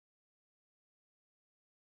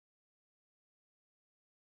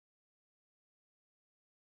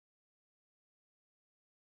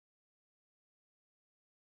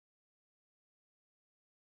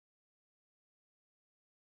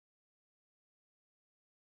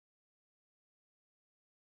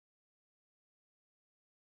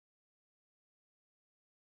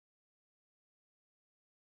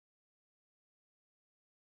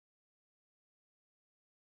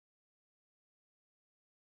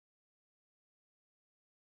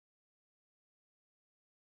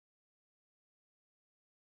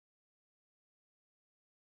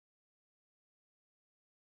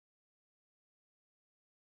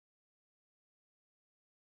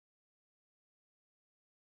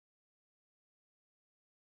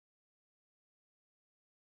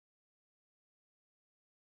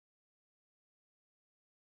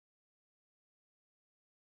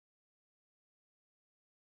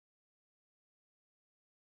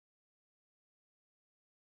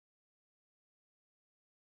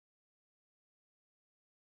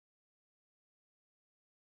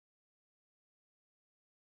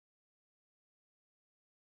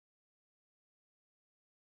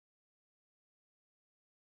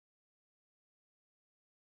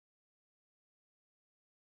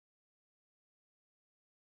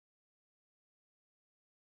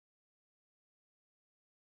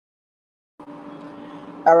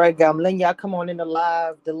All right, guys, I'm letting y'all come on in the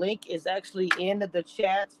live. The link is actually in the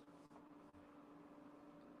chat.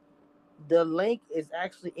 The link is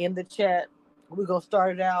actually in the chat. We're gonna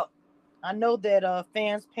start it out. I know that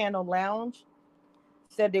Fans Panel Lounge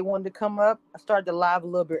said they wanted to come up. I started the live a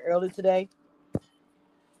little bit early today.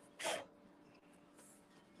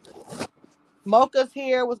 Mocha's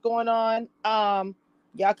here. What's going on?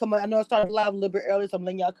 Y'all come on. I know I started live a little bit early, so I'm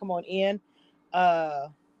letting y'all come on in. Uh,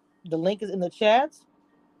 the link is in the chat.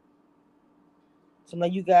 So now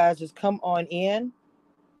you guys just come on in.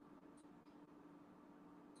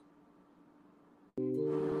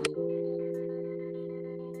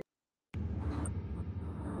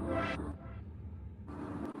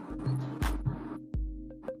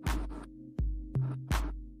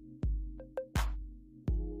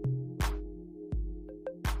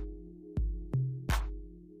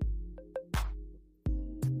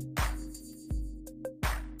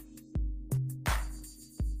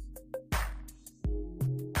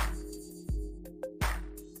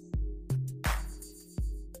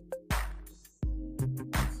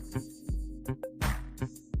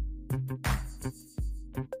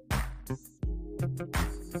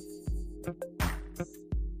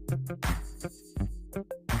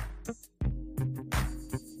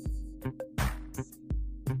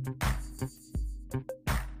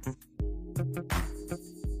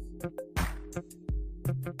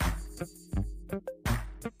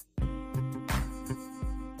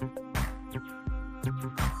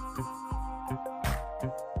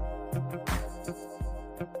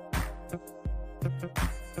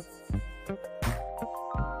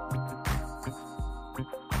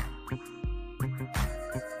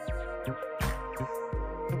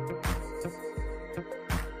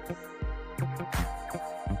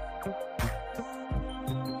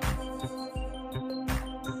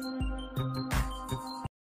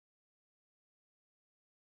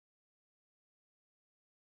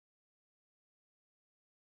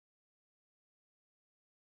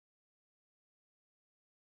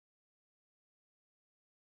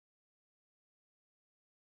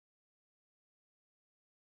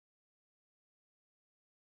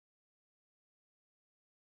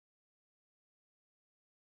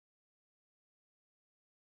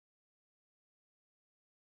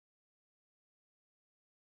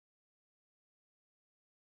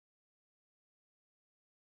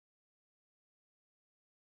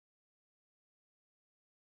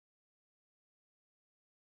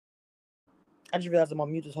 I just realized I'm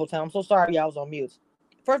on mute this whole time. I'm so sorry y'all was on mute.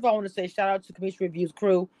 First of all, I want to say shout out to Commission Reviews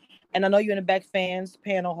crew. And I know you're in the back fans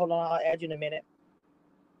panel. Hold on, I'll add you in a minute.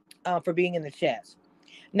 For being in the chat.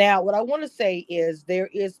 Now, what I want to say is there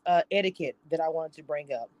is etiquette that I wanted to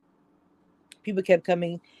bring up. People kept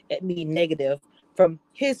coming at me negative from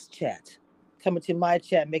his chat, coming to my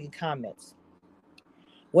chat, making comments.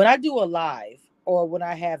 When I do a live or when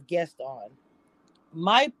I have guests on,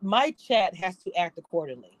 my chat has to act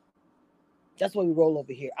accordingly. That's what we roll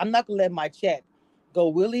over here. I'm not gonna let my chat go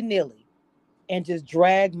willy nilly and just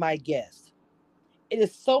drag my guest. It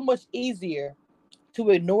is so much easier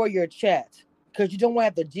to ignore your chat because you don't want to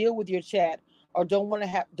have to deal with your chat or don't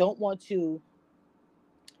want to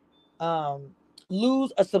um,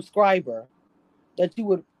 lose a subscriber that you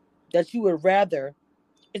would rather.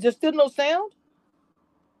 Is there still no sound?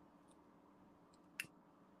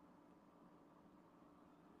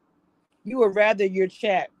 You would rather your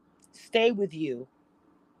chat stay with you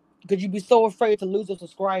because you'd be so afraid to lose a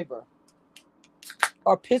subscriber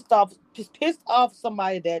or pissed off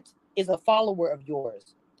somebody that is a follower of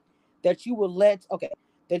yours that you would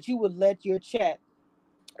let your chat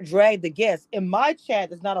drag the guest. In my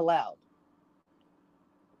chat, is not allowed.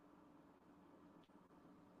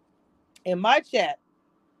 In my chat,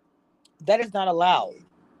 that is not allowed.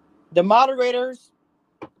 The moderators,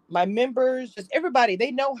 my members, just everybody,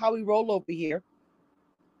 they know how we roll over here.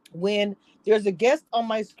 When there's a guest on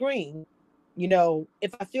my screen,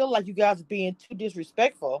 if I feel like you guys are being too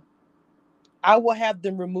disrespectful, I will have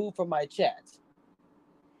them removed from my chat.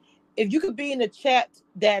 If you could be in the chat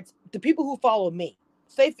that the people who follow me,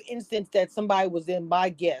 say for instance that somebody was in my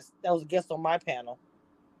guest, that was a guest on my panel,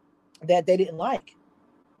 that they didn't like.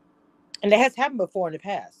 And that has happened before in the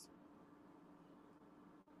past.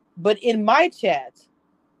 But in my chat,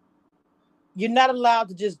 you're not allowed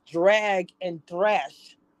to just drag and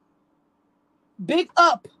thrash. Big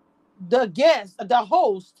up the guest, the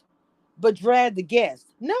host, but drag the guest.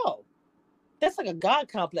 No, that's like a God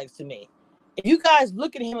complex to me. If you guys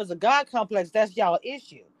look at him as a God complex, that's y'all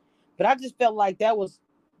issue. But I just felt like that was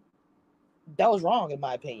wrong in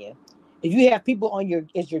my opinion. If you have people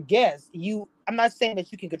as your guests, I'm not saying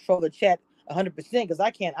that you can control the chat 100% because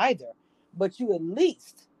I can't either. but you at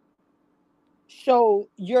least show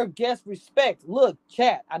your guest respect. Look,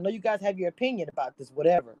 chat, I know you guys have your opinion about this,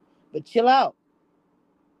 whatever, but chill out.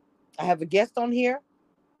 I have a guest on here,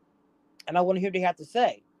 and I want to hear what they have to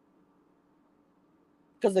say.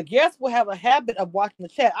 Because the guests will have a habit of watching the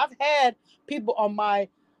chat. I've had people on my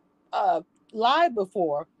uh, live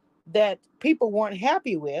before that people weren't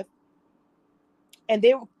happy with, and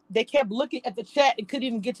they kept looking at the chat and couldn't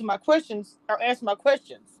even get to my questions or answer my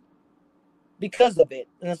questions because of it.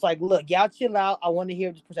 And it's like, look, y'all chill out. I want to hear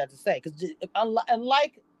what this person has to say. Because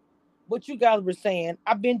unlike what you guys were saying,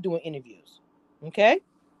 I've been doing interviews. Okay.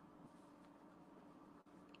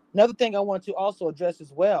 Another thing I want to also address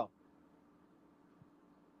as well.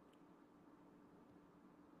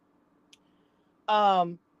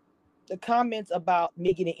 The comments about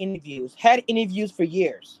me getting interviews. Had interviews for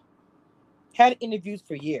years.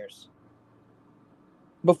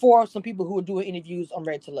 Before some people who were doing interviews on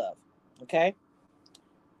Ready to Love. Okay.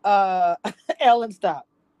 Ellen, stop.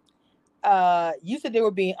 You said they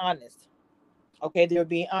were being honest. Okay, they were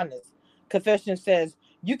being honest. Confession says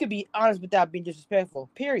you could be honest without being disrespectful.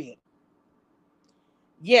 Period.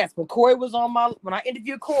 Yes, when when I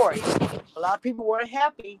interviewed Corey, a lot of people weren't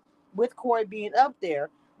happy with Corey being up there,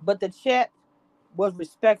 but the chat was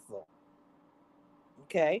respectful.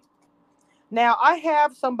 Okay. Now I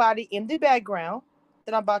have somebody in the background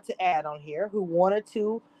that I'm about to add on here who wanted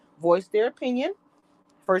to voice their opinion.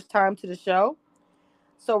 First time to the show.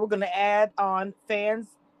 So we're going to add on fans.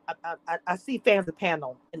 I see fans of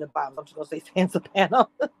panel in the bottom. I'm just going to say fans of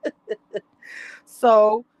panel.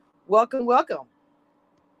 So welcome.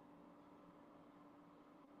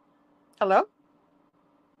 Hello?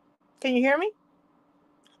 Can you hear me?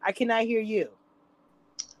 I cannot hear you.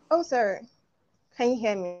 Oh, sir. Can you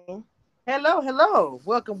hear me? Hello.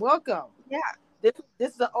 Welcome. Yeah. This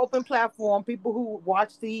is an open platform. People who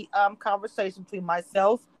watch the conversation between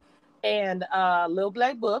myself and Lil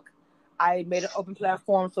Black Book. I made an open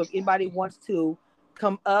platform, so if anybody wants to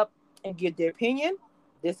come up and give their opinion,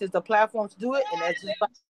 this is the platform to do it. And that's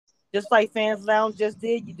just like Fans Lounge just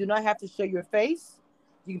did. You do not have to show your face.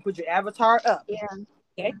 You can put your avatar up. Yeah.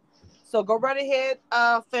 Okay. So go right ahead,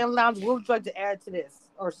 Fan Lounge. What would you like to add to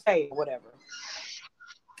this or say or whatever?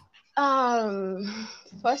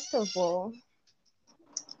 First of all,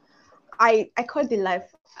 I caught the live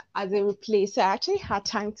as a replay, so I actually had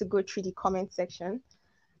time to go through the comment section.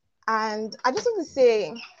 And I just want to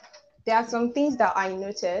say there are some things that I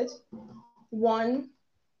noted. One,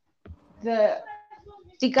 the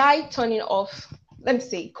guy turning off, let me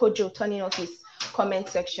say Kojo turning off his comment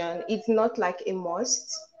section, it's not like a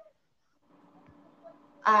must.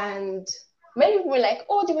 And many people were like,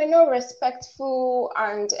 oh, they were not respectful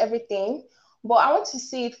and everything. But I want to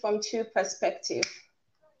see it from two perspectives.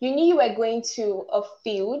 You knew you were going to a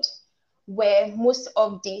field where most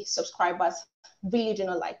of the subscribers really do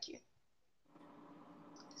not like you.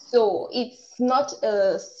 So it's not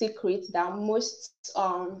a secret that most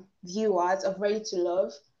viewers of Ready to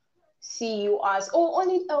Love see you as, oh,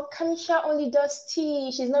 only Kamisha only does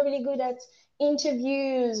tea. She's not really good at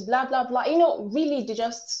interviews, blah, blah, blah. You know, really, they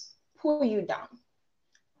just pull you down.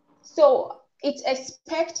 So it's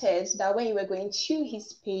expected that when you were going to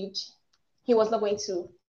his page, he was not going to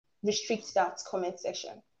restrict that comment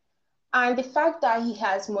section. And the fact that he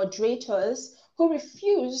has moderators who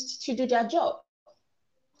refused to do their job.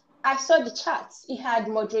 I saw the chats. He had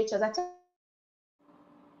moderators.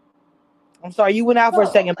 I'm sorry, you went out for a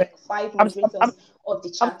second. Like 5 moderators of the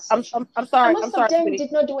chat section. I'm sorry. And most of them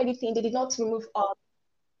did not do anything. They did not remove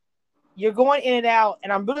You're going in and out,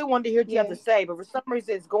 and I really wanted to hear what you have to say, but for some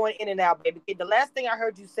reason it's going in and out, baby. The last thing I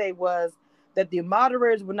heard you say was that the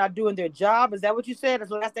moderators were not doing their job. Is that what you said? That's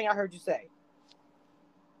the last thing I heard you say.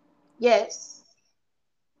 Yes.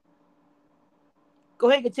 Go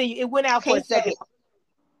ahead and continue. It went out for a second.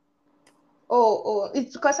 Oh,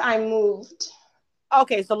 it's because I moved.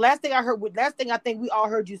 Okay, so last thing I think we all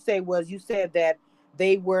heard you say was you said that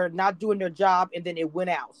they were not doing their job, and then it went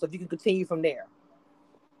out. So if you can continue from there.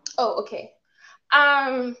 Oh, okay.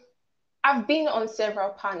 I've been on several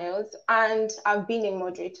panels and I've been a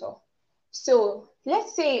moderator. So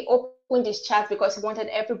let's say open this chat because we wanted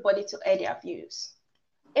everybody to air their views.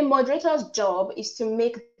 A moderator's job is to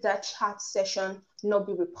make that chat session not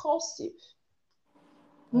be repulsive.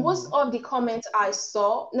 Most of the comments I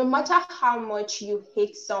saw, no matter how much you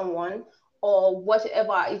hate someone or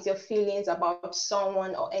whatever is your feelings about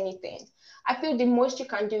someone or anything, I feel the most you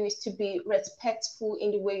can do is to be respectful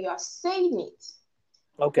in the way you are saying it.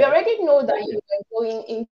 Okay. We already know that you were going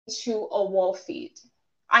into a war field.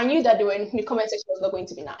 I knew that the comment section was not going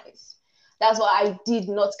to be nice. That's why I did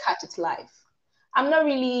not catch it live. I'm not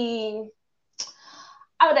really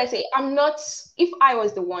how would I say, I'm not, if I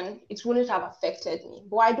was the one, it wouldn't have affected me.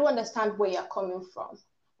 But I do understand where you're coming from.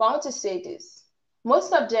 But I want to say this.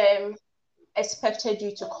 Most of them expected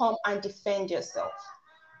you to come and defend yourself.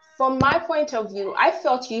 From my point of view, I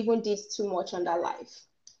felt you even did too much on that life.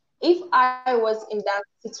 If I was in that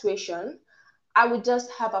situation, I would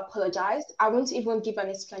just have apologized. I wouldn't even give an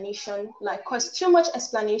explanation, like, because too much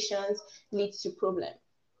explanations leads to problem.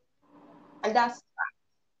 And that's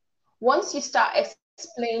once you start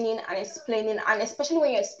explaining, and especially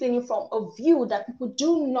when you're explaining from a view that people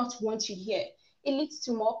do not want to hear, it leads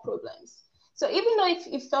to more problems. So even though if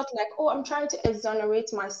it felt like, oh, I'm trying to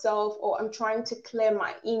exonerate myself or I'm trying to clear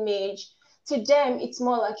my image, to them, it's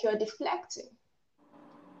more like you're deflecting.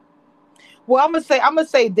 Well, I'm gonna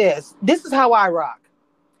say this. This is how I rock.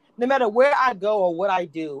 No matter where I go or what I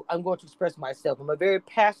do, I'm going to express myself. I'm a very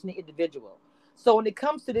passionate individual. So when it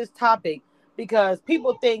comes to this topic, because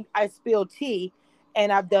people think I spill tea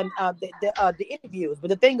and I've done the interviews, but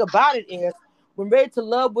the thing about it is, when Ready to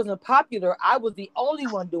Love wasn't popular, I was the only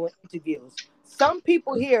one doing interviews. Some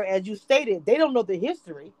people here, as you stated, they don't know the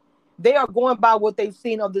history. They are going by what they've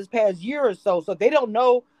seen of this past year or so, so they don't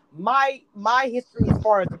know my history as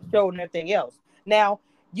far as the show and everything else. Now,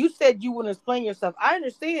 you said you wouldn't explain yourself. I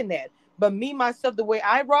understand that. But me, myself, the way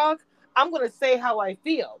I rock, I'm going to say how I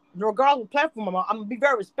feel. Regardless of platform, I'm going to be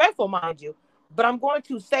very respectful, mind you. But I'm going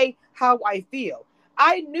to say how I feel.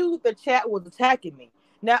 I knew the chat was attacking me.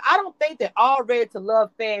 Now, I don't think that all Ready to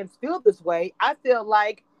Love fans feel this way. I feel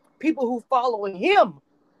like people who follow him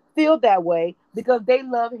feel that way because they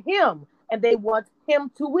love him and they want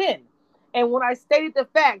him to win. And when I stated the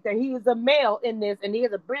fact that he is a male in this and he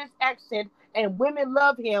has a British accent and women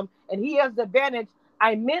love him and he has the advantage,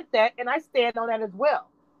 I meant that and I stand on that as well.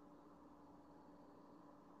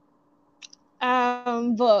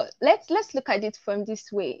 But let's look at it from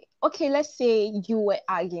this way. Okay, let's say you were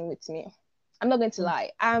arguing with me. I'm not going to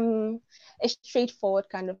lie. I'm a straightforward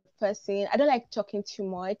kind of person. I don't like talking too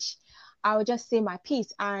much. I'll just say my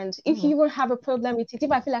piece. And if Mm-hmm. you even have a problem with it,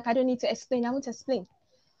 if I feel like I don't need to explain, I won't explain.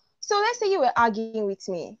 So let's say you were arguing with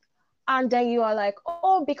me, and then you are like,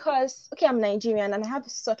 oh, because okay, I'm Nigerian and I have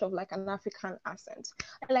sort of like an African accent.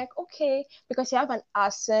 I'm like, okay, because you have an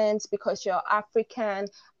accent, because you're African,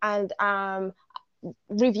 and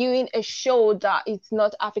reviewing a show that it's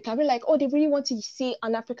not African. We're like, oh, they really want to see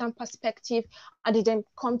an African perspective, and they then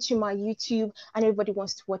come to my YouTube, and everybody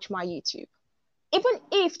wants to watch my YouTube. Even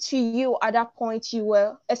if to you at that point you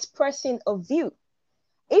were expressing a view,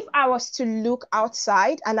 if I was to look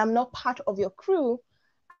outside and I'm not part of your crew,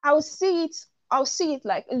 I'll see it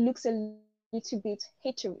like it looks a little bit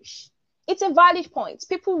haterish. It's a valid point.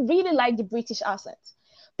 People really like the British accent.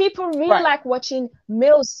 People really Right. like watching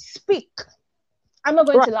males speak. I'm not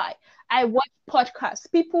going Right. to lie. I watch podcasts.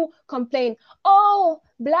 People complain, oh,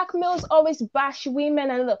 black males always bash women,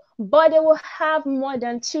 and but they will have more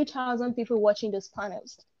than 2,000 people watching those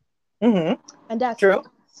panels. Mm-hmm. And that's True.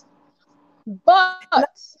 but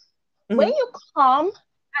when Mm-hmm. you come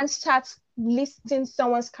and start listing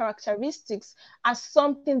someone's characteristics as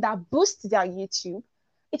something that boosts their YouTube,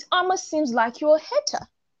 it almost seems like you're a hater.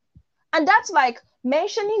 And that's like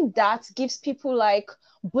mentioning that gives people like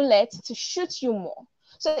bullets to shoot you more.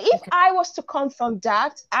 So if Okay. I was to come from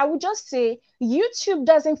that, I would just say YouTube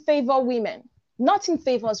doesn't favor women. Nothing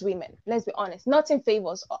favors women. Let's be honest. Nothing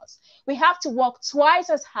favors us. We have to work twice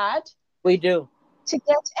as hard We do. to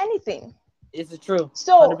get anything. This is true.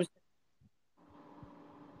 So 100%.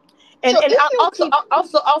 And so and if I you also keep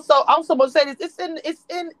also want to say this.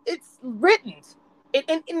 It's written.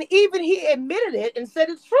 And even he admitted it and said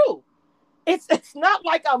it's true. It's not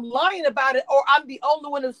like I'm lying about it or I'm the only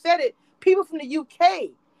one who said it. People from the UK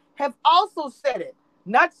have also said it,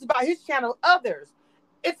 not just about his channel, others.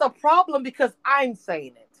 It's a problem because I'm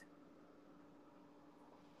saying it,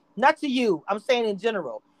 not to you. I'm saying in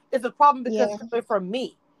general. It's a problem because yeah, it's coming from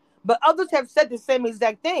me. But others have said the same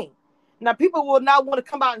exact thing. Now, people will not want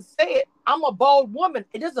to come out and say it. I'm a bold woman.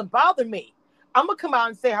 It doesn't bother me. I'm going to come out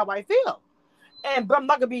and say how I feel. But I'm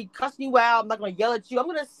not gonna be cussing you out. I'm not gonna yell at you. I'm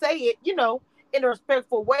gonna say it, in a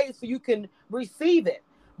respectful way so you can receive it.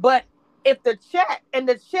 But if the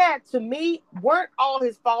chat to me weren't all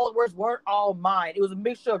his followers, weren't all mine. It was a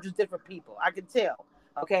mixture of just different people. I could tell,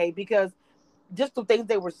 okay, because just the things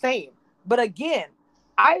they were saying. But again,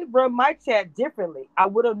 I run my chat differently. I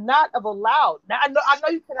would have not have allowed. Now I know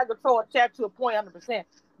you cannot control a chat to a point 100%,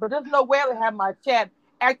 but there's no way I would have my chat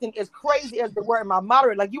acting as crazy as they were in my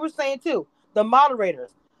moderator. Like you were saying too, the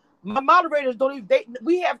moderators. My moderators don't even.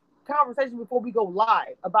 We have conversations before we go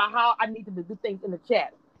live about how I need them to do things in the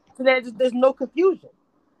chat, so that there's no confusion.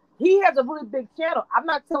 He has a really big channel. I'm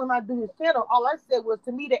not telling him how to do his channel. All I said was,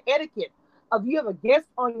 to me, the etiquette of, you have a guest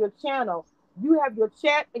on your channel, you have your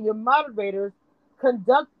chat and your moderators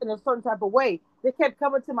conduct in a certain type of way. They kept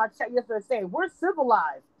coming to my chat yesterday saying, we're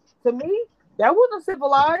civilized. To me, that wasn't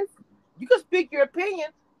civilized. You can speak your opinion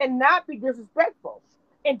and not be disrespectful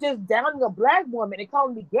and just downing a black woman and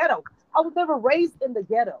calling me ghetto. I was never raised in the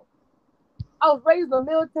ghetto. I was raised in a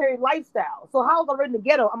military lifestyle. So how was I raised in the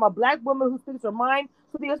ghetto? I'm a black woman who speaks her mind.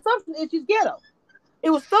 So the assumption is she's ghetto. It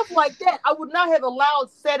was stuff like that I would not have allowed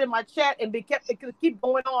said in my chat, and be kept, it could keep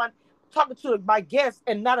going on talking to my guests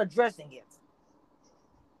and not addressing it.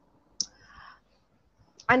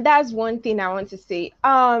 And that's one thing I want to say.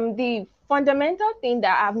 The fundamental thing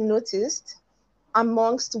that I've noticed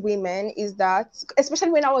amongst women is that,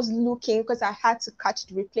 especially when I was looking, because I had to catch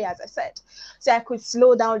the replay, as I said, so I could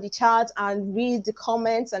slow down the chat and read the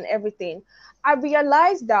comments and everything, I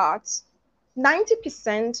realized that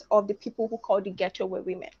 90% of the people who called the ghetto were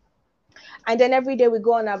women. And then every day we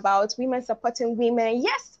go on about women supporting women.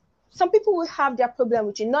 Yes, some people will have their problem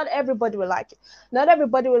with you. Not everybody will like it. Not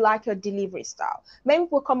everybody will like your delivery style. Many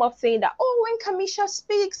people come up saying that, oh, when Kamisha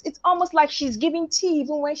speaks, it's almost like she's giving tea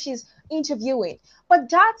even when she's interviewing. But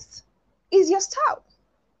that is your style.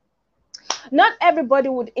 Not everybody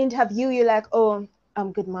would interview you like, oh,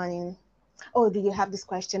 good morning. Oh, do you have this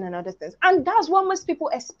question and other things? And that's what most people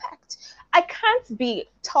expect. I can't be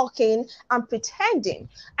talking and pretending.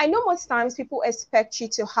 I know most times people expect you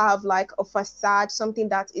to have like a facade, something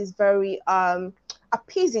that is very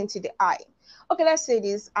appeasing to the eye. Okay, let's say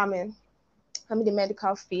this. I'm in the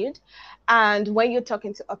medical field, and when you're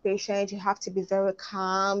talking to a patient, you have to be very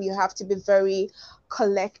calm, you have to be very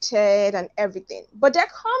collected and everything. But there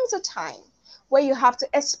comes a time where you have to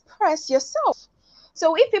express yourself.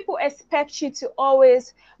 So if people expect you to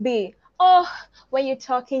always be, oh, when you're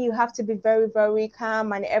talking, you have to be very, very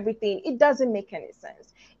calm and everything, it doesn't make any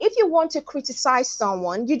sense. If you want to criticize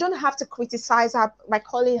someone, you don't have to criticize her by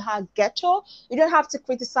calling her ghetto. You don't have to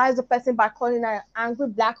criticize the person by calling her an angry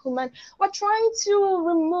black woman. We're trying to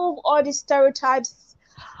remove all the stereotypes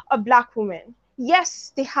of black women.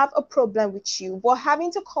 Yes, they have a problem with you, but having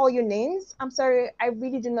to call you names, I'm sorry, I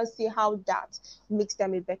really do not see how that makes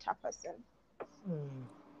them a better person.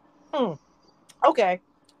 Okay.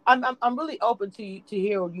 I'm really open to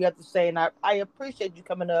hear what you have to say, and I appreciate you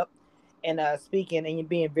coming up and speaking, and you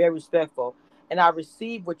being very respectful. And I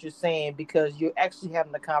receive what you're saying, because you're actually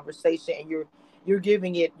having a conversation, and you're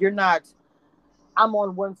giving it. You're not. I'm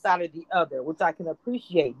on one side or the other, which I can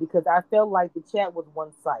appreciate, because I felt like the chat was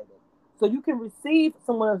one sided. So you can receive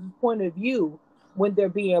someone else's point of view when they're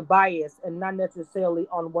being biased and not necessarily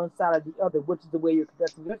on one side or the other, which is the way you're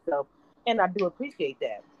conducting yourself. And I do appreciate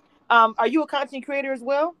that. Are you a content creator as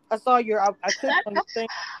well? I saw I clicked on your thing.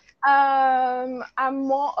 I'm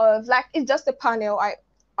more of like, it's just a panel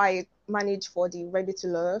I manage for the Ready to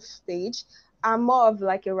Love page. I'm more of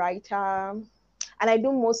like a writer, and I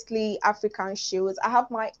do mostly African shows. I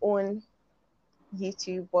have my own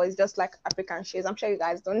YouTube, but it's just like African shows. I'm sure you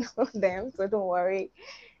guys don't know them, so don't worry.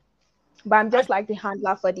 But I'm I just like the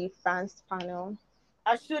handler for the France panel.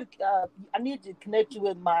 I should I need to connect you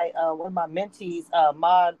with my one of my mentees,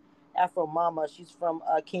 Maud Afro Mama. She's from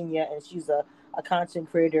Kenya, and she's a content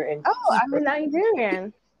creator, and Oh, I'm a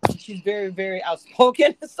Nigerian. she's very, very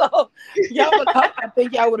outspoken. So I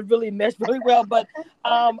think y'all would have really meshed really well. But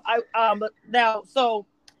I now so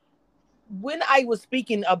when I was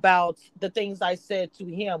speaking about the things I said to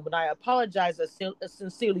him, when I apologized, I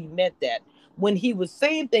sincerely meant that. When he was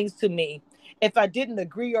saying things to me, if I didn't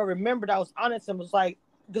agree or remembered, I was honest and was like,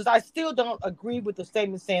 because I still don't agree with the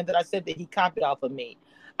statement saying that I said that he copied off of me.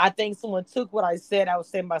 I think someone took what I was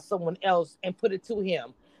saying by someone else and put it to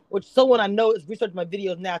him, which someone I know is researching my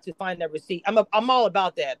videos now to find that receipt. I'm all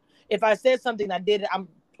about that. If I said something I did,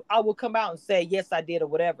 I will come out and say yes I did or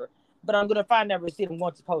whatever. But I'm gonna find that receipt and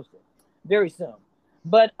want to post it very soon.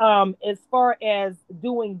 But as far as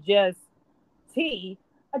doing just tea,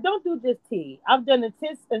 I don't do just tea. I've done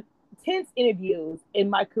intense interviews in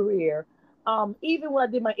my career. Even when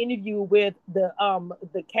I did my interview with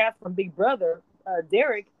the cast from Big Brother,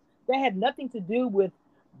 Derek, that had nothing to do with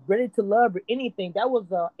Ready to Love or anything. That was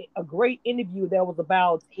a great interview that was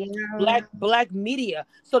about Yeah. black media.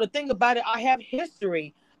 So the thing about it, I have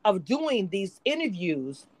history of doing these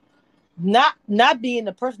interviews, not being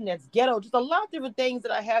the person that's ghetto, just a lot of different things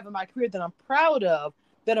that I have in my career that I'm proud of,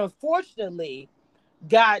 that unfortunately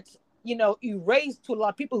got erased to a lot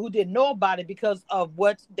of people who didn't know about it because of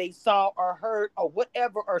what they saw or heard or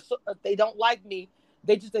whatever, or so, if they don't like me,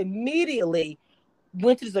 they just immediately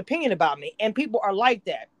went to this opinion about me, and people are like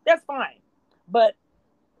that. That's fine, but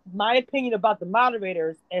my opinion about the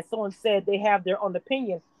moderators, and someone said they have their own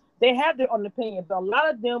opinion. They have their own opinion, but a lot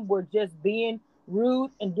of them were just being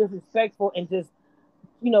rude and disrespectful and just,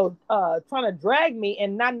 trying to drag me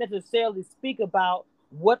and not necessarily speak about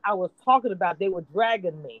what I was talking about. They were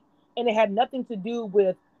dragging me, and it had nothing to do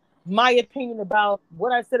with my opinion about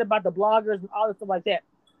what I said about the bloggers and all this stuff like that.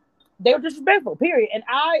 They were disrespectful, period. And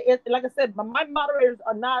like I said, my moderators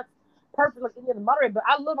are not perfect like any other moderator, but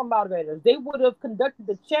I love my moderators. They would have conducted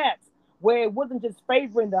the chats where it wasn't just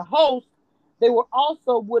favoring the host. They were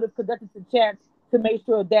also would have conducted the chats to make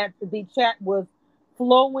sure that the chat was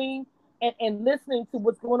flowing and listening to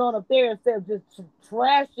what's going on up there instead of just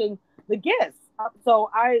trashing the guests.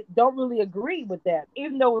 So I don't really agree with that.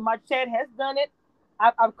 Even though when my chat has done it,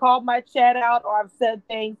 I've called my chat out or I've said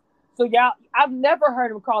things. So y'all, I've never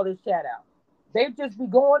heard him call his chat out. They just be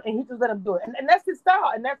going and he just let them do it. And that's his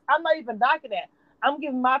style. And I'm not even knocking that. I'm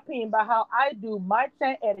giving my opinion about how I do my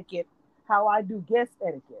chat etiquette, how I do guest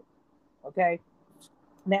etiquette. Okay.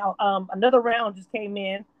 Now, another round just came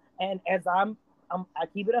in, and as I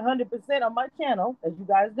keep it 100% on my channel, as you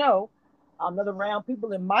guys know. Another round,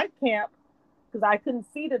 people in my camp, because I couldn't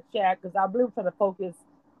see the chat because I really was trying to focus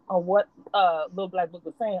on what Little Black Book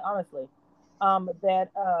was saying, honestly. That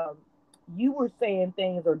you were saying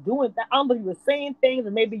things or doing. I don't know if you were saying things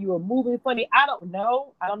or maybe you were moving funny. I don't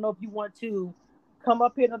know. I don't know if you want to come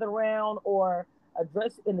up here another round or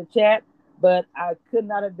address it in the chat, but I could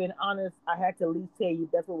not have been honest. I had to at least tell you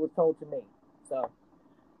that's what was told to me. So,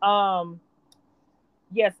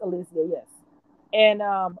 yes, Alicia, yes. And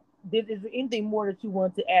is there anything more that you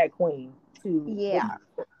want to add, Queen? Yeah.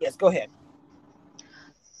 Yes, go ahead.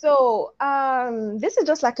 So this is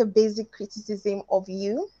just like a basic criticism of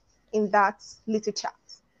you in that little chat,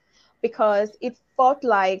 because it felt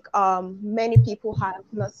like many people have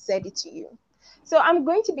not said it to you. So I'm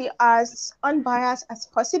going to be as unbiased as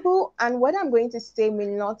possible, and what I'm going to say may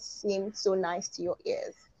not seem so nice to your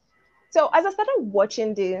ears. So as I started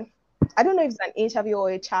watching I don't know if it's an interview or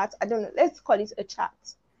a chat. I don't know. Let's call it a chat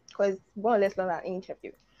because more or less not an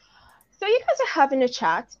interview. So you guys are having a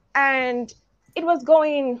chat, and it was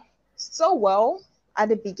going so well at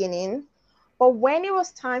the beginning. But when it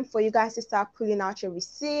was time for you guys to start pulling out your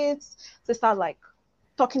receipts, to start like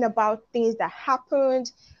talking about things that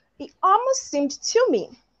happened, it almost seemed to me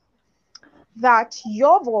that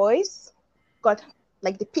your voice got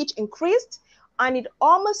like the pitch increased, and it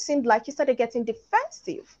almost seemed like you started getting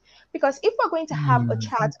defensive. Because if we're going to have a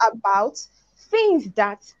chat about things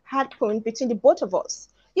that happened between the both of us,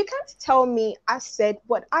 you can't tell me I said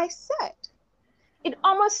what I said. It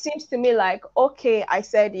almost seems to me like, okay, I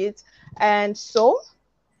said it, and so?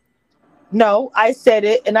 No, I said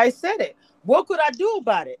it and I said it. What could I do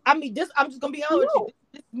about it? I mean, I'm just gonna be honest with No. you.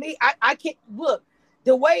 This me. I can't look.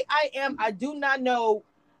 The way I am, I do not know.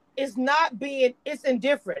 It's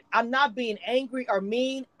indifferent. I'm not being angry or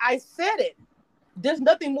mean. I said it. There's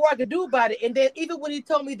nothing more I could do about it. And then even when he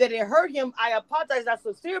told me that it hurt him, I apologized. I'm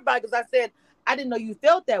sincere about it because I said, I didn't know you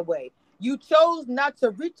felt that way. You chose not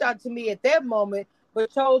to reach out to me at that moment,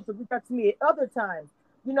 but chose to reach out to me at other times.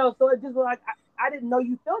 So it just was like, I didn't know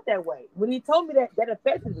you felt that way. When he told me that, that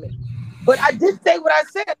affected me. But I did say what I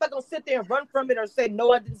said. I'm not going to sit there and run from it or say,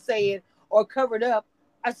 no, I didn't say it or cover it up.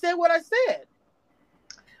 I said what I said.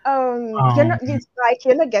 You're not, it's like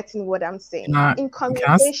you're not getting what I'm saying. In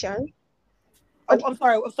conversation. Oh, I'm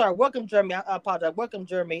sorry. Welcome, Jeremy. I apologize. Welcome,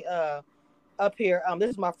 Jeremy. Up here.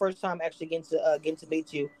 This is my first time actually getting to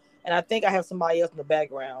meet you, and I think I have somebody else in the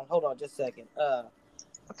background. Hold on, just a second.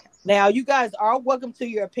 Okay. Now you guys are welcome to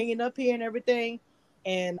your opinion up here and everything,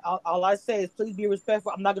 and all I say is please be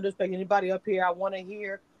respectful. I'm not gonna respect anybody up here. I want to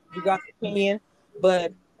hear you guys' opinion,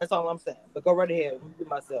 but that's all I'm saying. But go right ahead. Be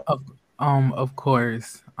myself. Of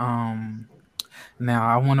course. Now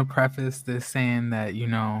I want to preface this saying that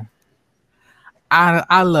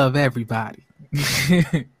I love everybody,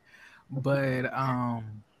 but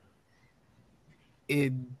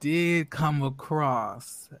it did come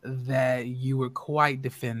across that you were quite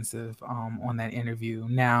defensive on that interview.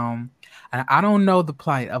 Now, I don't know the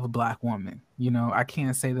plight of a Black woman. I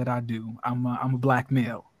can't say that I do. I'm a Black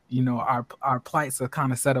male. Our plights are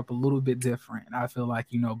kind of set up a little bit different. I feel like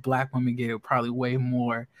Black women get it probably way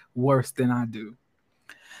more worse than I do.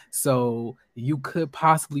 So you could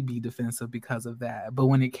possibly be defensive because of that. But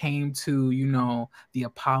when it came to, the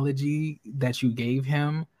apology that you gave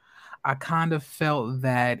him, I kind of felt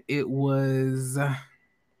that it was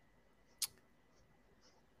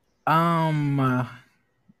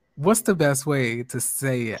what's the best way to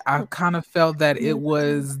say it? I kind of felt that it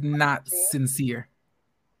was not sincere.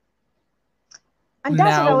 And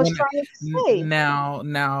that's what I was trying to say.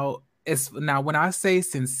 Now it's now when I say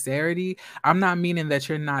sincerity, I'm not meaning that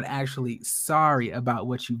you're not actually sorry about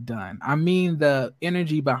what you've done. I mean the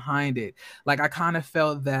energy behind it. Like I kind of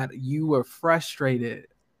felt that you were frustrated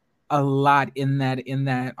a lot in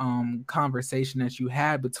that conversation that you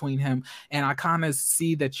had between him, and I kind of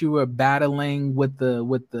see that you were battling with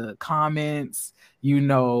the comments, you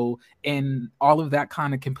know, and all of that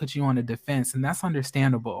kind of can put you on the defense, and that's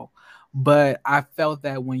understandable. But I felt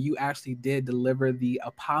that when you actually did deliver the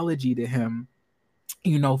apology to him,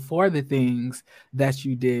 you know, for the things that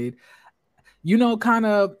you did, you know, kind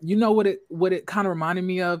of, you know what it kind of reminded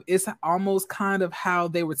me of? It's almost kind of how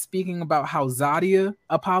they were speaking about how Zadia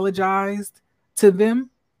apologized to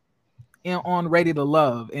them and on Ready to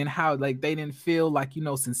Love, and how like they didn't feel like, you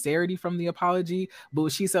know, sincerity from the apology.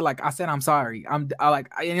 But she said, like, I said I'm sorry.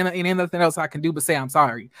 Ain't nothing else I can do but say I'm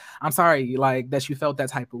sorry. I'm sorry, like that you felt that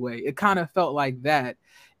type of way. It kind of felt like that.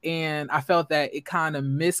 And I felt that it kind of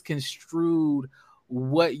misconstrued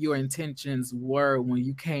what your intentions were when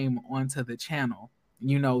you came onto the channel,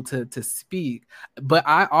 you know, to speak. But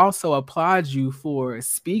I also applaud you for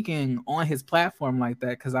speaking on his platform like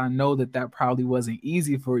that, because I know that that probably wasn't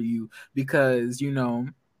easy for you, because, you know,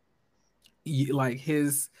 like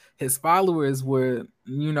his followers were,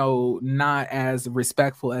 you know, not as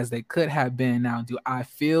respectful as they could have been. Now, do I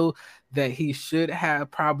feel that he should have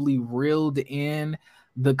probably reeled in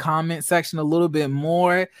the comment section a little bit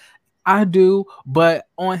more? I do, but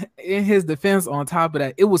on in his defense, on top of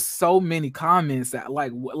that, it was so many comments that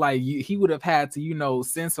he would have had to, you know,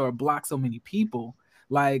 censor or block so many people.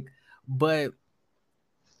 Like, but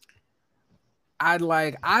I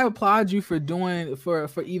applaud you for doing for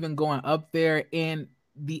even going up there, and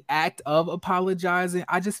the act of apologizing.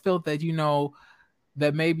 I just felt that, you know,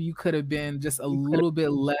 that maybe you could have been just a little bit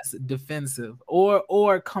less defensive,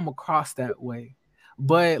 or come across that way.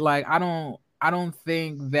 But like I don't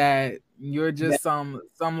think that you're just some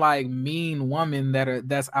like mean woman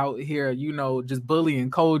that's out here, you know, just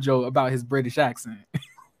bullying Kojo about his British accent.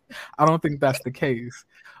 I don't think that's the case.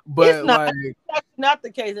 It's But not. like, That's not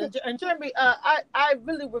the case. And Jeremy, I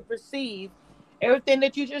really would receive everything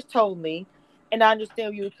that you just told me, and I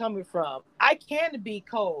understand where you're coming from. I can be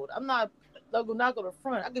cold. I'm not going to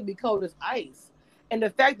front. I can be cold as ice. And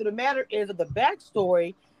the fact of the matter is, of the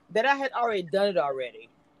backstory, that I had already done it already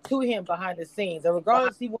to him behind the scenes. And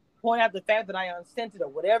regardless, he want to point out the fact that I unsent it or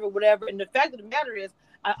whatever, whatever. And the fact of the matter is,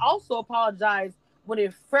 I also apologized when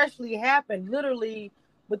it freshly happened, literally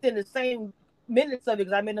within the same minutes of it,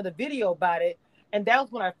 because I made another video about it, and that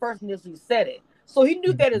was when I first initially said it. So he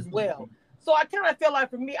knew that as well. So I kind of feel like,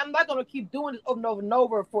 for me, I'm not going to keep doing this over and over and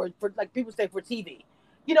over for like people say, for TV.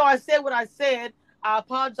 You know, I said what I said. I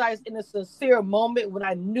apologized in a sincere moment when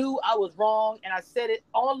I knew I was wrong, and I said it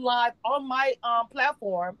on live on my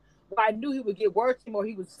platform where I knew he would get word to him or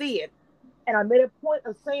he would see it. And I made a point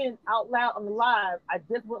of saying out loud on the live, I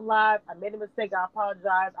just went live. I made a mistake. I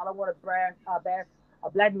apologize. I don't want to bash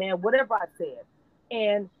a black man, whatever I said.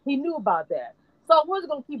 And he knew about that. So I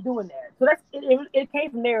wasn't going to keep doing that. So it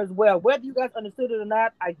came from there as well. Whether you guys understood it or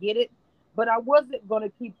not, I get it. But I wasn't going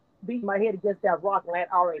to keep beating my head against that rock when I had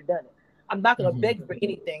already done it. I'm not going to beg for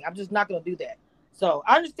anything. I'm just not going to do that. So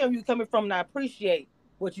I understand where you're coming from, and I appreciate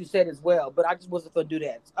what you said as well. But I just wasn't going to do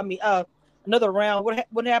that. I mean, another round.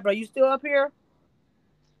 What happened? Are you still up here?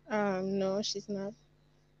 No, she's not.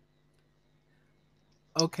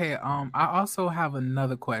 okay, I also have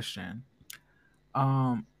another question.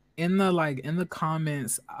 Um, in the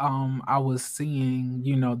comments, I was seeing,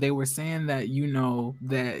 you know, they were saying that, you know,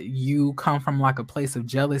 that you come from like a place of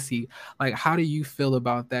jealousy. Like, how do you feel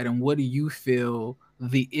about that, and what do you feel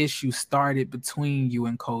the issue started between you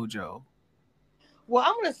and Kojo? Well,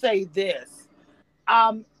 I'm going to say this.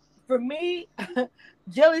 Um, for me,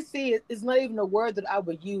 jealousy is not even a word that I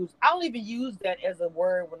would use. I don't even use that as a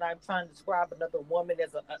word when I'm trying to describe another woman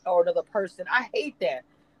as or another person. I hate that.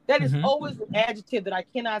 That is Mm-hmm. always an adjective that I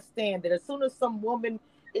cannot stand. That as soon as some woman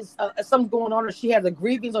is something going on, or she has a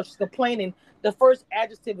grievance, or she's complaining, the first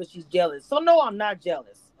adjective is she's jealous. So no, I'm not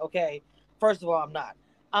jealous. Okay, first of all, I'm not.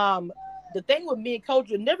 Um, the thing with me and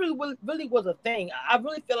culture never really was a thing. I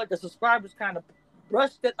really feel like the subscribers kind of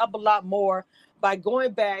brushed it up a lot more by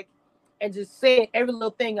going back and just saying every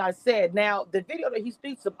little thing I said. Now, the video that he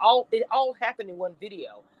speaks of, it all happened in one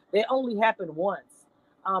video. They only happened once.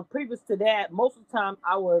 Previous to that, most of the time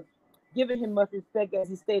I was giving him much respect, as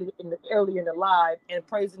he stated earlier in the live, and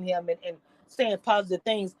praising him and saying positive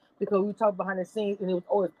things, because we talked behind the scenes and it was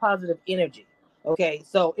always positive energy. Okay,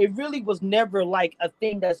 so it really was never like a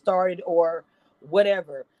thing that started or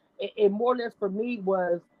whatever. It more or less for me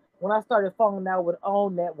was when I started falling out with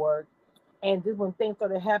own network, and just when things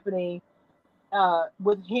started happening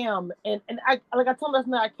with him, and I like I told us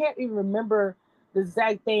now, I can't even remember the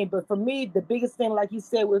exact thing, but for me the biggest thing, like you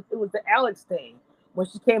said, was it was the Alex thing when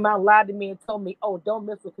she came out and lied to me and told me, oh, don't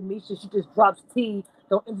mess with Kamisha, she just drops tea,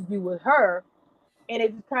 don't interview with her. And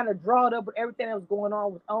it just kind of drawed up with everything that was going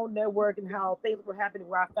on with OWN Network and how things were happening,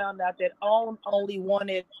 where I found out that OWN only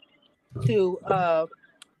wanted to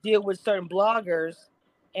deal with certain bloggers,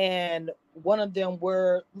 and one of them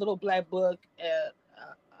were Little Black Book.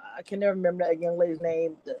 I can never remember that young lady's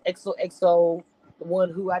name, the XOXO, the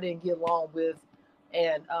one who I didn't get along with,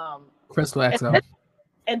 and Crystal XO.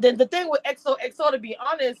 and then the thing with XOXO, to be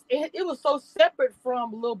honest, it was so separate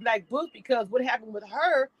from Little Black Book, because what happened with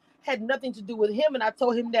her had nothing to do with him. And I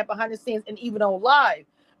told him that behind the scenes and even on live,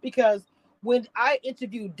 because when I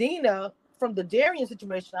interviewed Dina from the Darian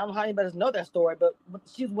situation, I don't know how anybody know that story, but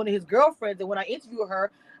she was one of his girlfriends. And when I interviewed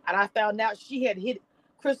her and I found out she had hit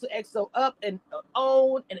Crystal XO up and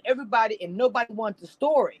OWN and everybody, and nobody wanted the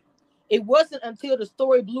story. It wasn't until the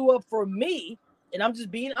story blew up for me, and I'm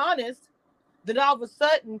just being honest, then all of a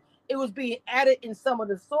sudden it was being added in some of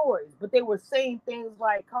the stories, but they were saying things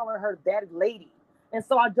like calling her that lady. And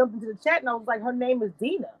so I jumped into the chat and I was like, her name is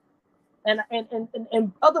Dina. And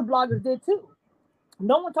other bloggers did too.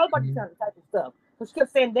 No one talked about this kind of type of stuff. So she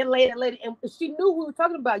kept saying that lady, and she knew who we were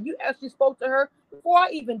talking about. You actually spoke to her before I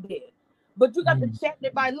even did. But you got the chat and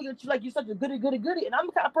everybody looking at you like you're such a goody. And I'm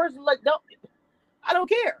the kind of person like, I don't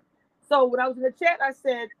care. So when I was in the chat, I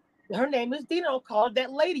said, her name is Dina. I'll call her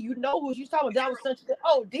that lady. You know who she's talking about. That was such a,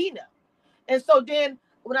 oh, Dina. And so then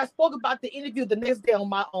when I spoke about the interview the next day on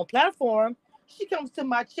my own platform, she comes to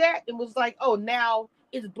my chat and was like, oh, now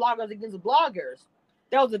it's bloggers against bloggers.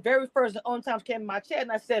 That was the very first and only time she came in my chat.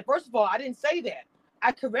 And I said, first of all, I didn't say that.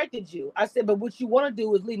 I corrected you. I said, but what you want to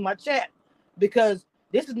do is leave my chat, because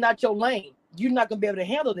this is not your lane. You're not going to be able to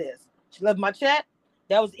handle this. She left my chat.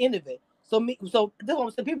 That was the end of it. So this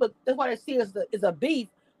one, so people, that's why they see us as a beef.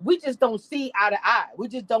 We just don't see eye to eye. We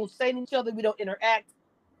just don't say to each other. We don't interact.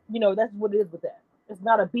 That's what it is with that. It's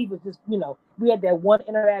not a beef. It's just, we had that one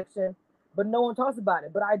interaction, but no one talks about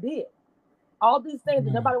it. But I did. All these things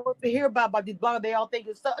that nobody wants to hear about these bloggers, they all think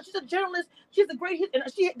it's so. She's a journalist. She's a great, and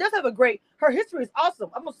she does have her history is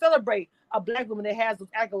awesome. I'm going to celebrate a Black woman that has those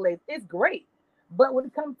accolades. It's great. But when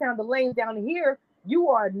it comes down to laying down here, you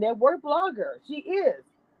are a network blogger. She is.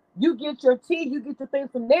 You get your tea, you get your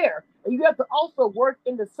things from there. And you have to also work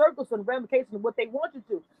in the circles and ramifications of what they want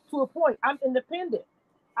you to a point. I'm independent.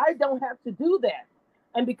 I don't have to do that.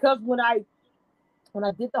 And because when I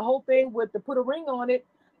did the whole thing with to put a ring on it,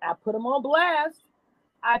 I put them on blast.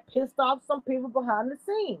 I pissed off some people behind the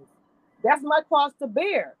scenes. That's my cross to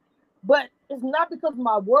bear. But it's not because of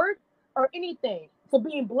my work or anything. So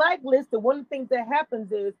being blacklisted, one of the things that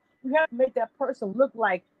happens is you have to make that person look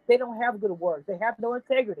like they don't have good work. They have no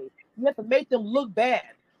integrity. You have to make them look bad.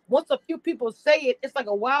 Once a few people say it, it's like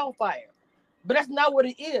a wildfire. But that's not what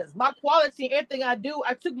it is. My quality, everything I do,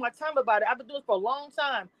 I took my time about it. I've been doing it for a long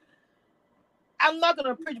time. I'm not going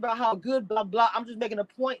to preach about how good, blah, blah. I'm just making a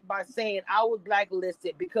point by saying I was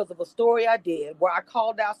blacklisted because of a story I did where I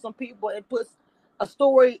called out some people and put a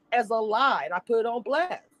story as a lie, and I put it on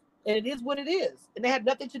blast. And it is what it is. And it had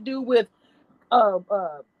nothing to do with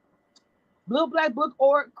Blue Black Book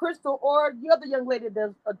or Crystal or the other young lady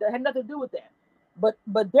that had nothing to do with that. But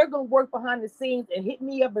they're going to work behind the scenes and hit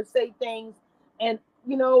me up and say things. And,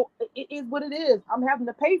 it is what it is. I'm having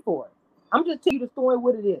to pay for it. I'm just telling you the story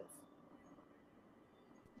what it is.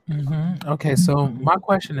 Okay, so my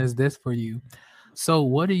question is this for you. So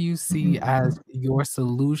what do you see as your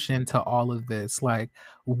solution to all of this? Like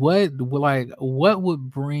what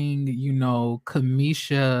would bring,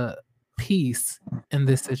 Kamisha peace in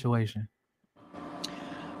this situation?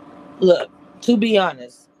 Look, to be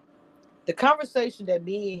honest, the conversation that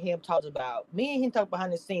me and him talked behind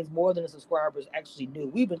the scenes more than the subscribers actually knew.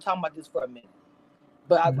 We've been talking about this for a minute,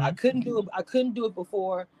 but I couldn't do it. I couldn't do it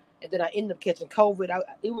before, and then I ended up catching COVID.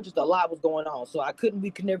 It was just a lot was going on, so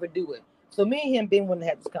we could never do it. So me and him being one to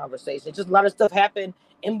have this conversation. Just a lot of stuff happened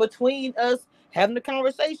in between us having the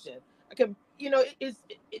conversation. There's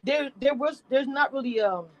not really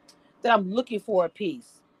that I'm looking for a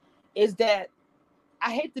piece. Is that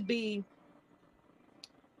I hate to be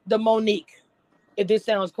the Monique, if this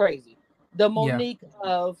sounds crazy, the Monique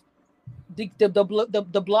of the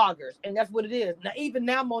bloggers, and that's what it is. Now, even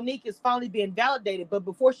now, Monique is finally being validated, but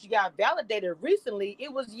before she got validated recently,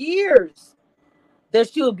 it was years that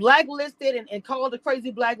she was blacklisted and called a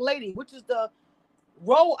crazy black lady, which is the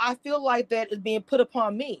role I feel like that is being put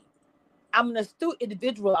upon me. I'm an astute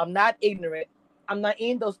individual. I'm not ignorant. I'm not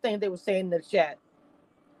in those things they were saying in the chat.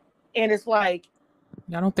 And it's like,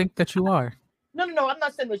 I don't think that you are. No. I'm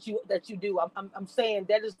not saying that you do. I'm saying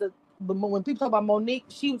that is the when people talk about Monique,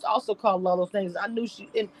 she was also called a lot of those things. I knew she,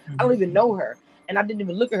 and I don't even know her, and I didn't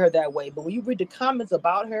even look at her that way. But when you read the comments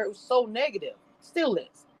about her, it was so negative. Still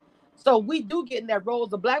is. So we do get in that role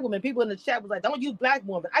as a black woman. People in the chat was like, "Don't use black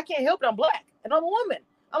woman." I can't help it. I'm black and I'm a woman.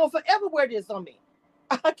 I'm gonna forever wear this on me.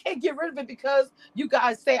 I can't get rid of it because you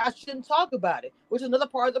guys say I shouldn't talk about it, which is another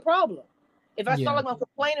part of the problem. If I sound like I'm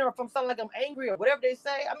complaining or if I'm sounding like I'm angry or whatever they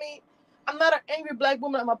say, I mean, I'm not an angry black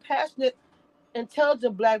woman. I'm a passionate,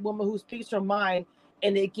 intelligent black woman who speaks her mind,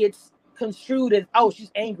 and it gets construed as, oh,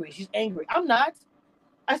 she's angry. She's angry. I'm not.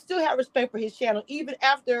 I still have respect for his channel, even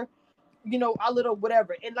after, a little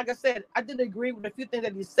whatever. And like I said, I didn't agree with a few things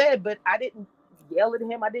that he said, but I didn't yell at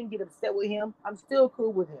him. I didn't get upset with him. I'm still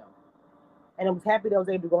cool with him. And I was happy that I was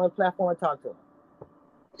able to go on the platform and talk to him.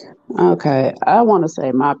 Okay, I want to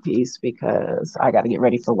say my piece because I got to get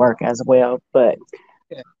ready for work as well. But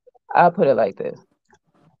I'll put it like this.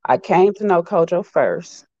 I came to know Kojo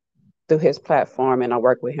first through his platform, and I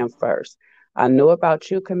worked with him first. I knew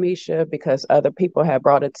about you, Kamisha, because other people had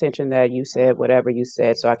brought attention that you said whatever you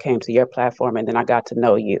said. So I came to your platform, and then I got to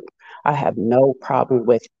know you. I have no problem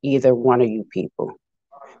with either one of you people.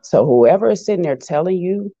 So whoever is sitting there telling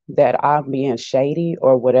you that I'm being shady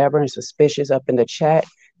or whatever and suspicious up in the chat,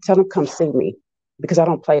 tell them come see me because I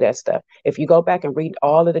don't play that stuff. If you go back and read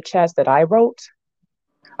all of the chats that I wrote,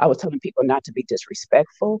 I was telling people not to be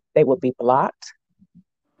disrespectful. They would be blocked.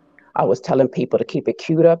 I was telling people to keep it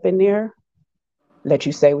queued up in there, let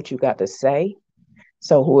you say what you got to say.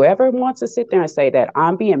 So whoever wants to sit there and say that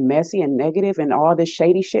I'm being messy and negative and all this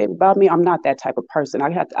shady shit about me, I'm not that type of person.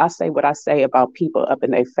 I say what I say about people up in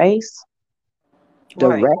their face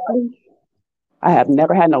directly. Right. I have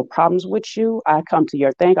never had no problems with you. I come to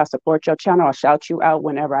your thing. I support your channel. I shout you out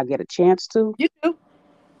whenever I get a chance to. You do.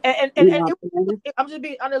 And I'm just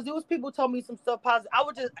being honest. There was people told me some stuff positive. I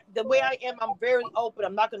would just, the way I am, I'm very open.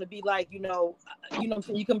 I'm not going to be like,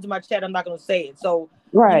 you come to my chat, I'm not going to say it. So,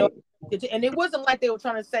 right. And it wasn't like they were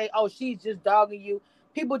trying to say, oh, she's just dogging you.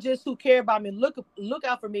 People just who care about me, look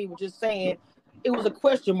out for me, were just saying it was a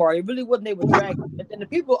question mark. It really wasn't. They were dragging. And then the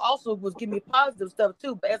people also was giving me positive stuff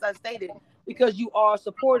too. But as I stated, because you are a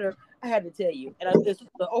supporter, I had to tell you. And it's an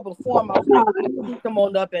open forum. I was like, come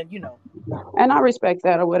on up and And I respect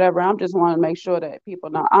that or whatever. I'm just want to make sure that people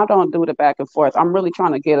know I don't do the back and forth. I'm really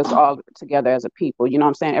trying to get us all together as a people. You know what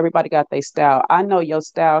I'm saying? Everybody got their style. I know your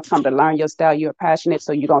style. Come to learn your style. You're passionate,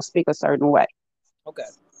 so you're going to speak a certain way. Okay.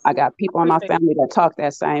 I got people in my family that talk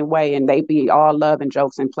that same way, and they be all love and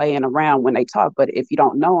jokes and playing around when they talk. But if you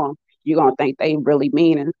don't know them, you're going to think they really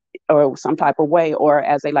mean or some type of way, or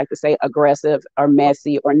as they like to say, aggressive or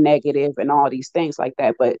messy or negative and all these things like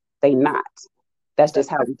that. But they not. That's just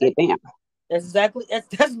how we get down.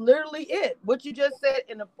 That's literally it. What you just said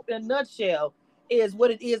in a nutshell is what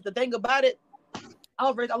it is. The thing about it, I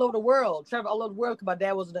was raised all over the world, traveled all over the world because my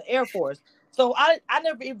dad was in the Air Force. So I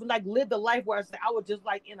never even lived a life where I was just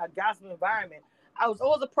in a gospel environment. I was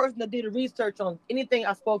always a person that did research on anything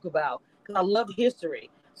I spoke about because I loved history.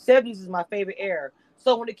 70s is my favorite era.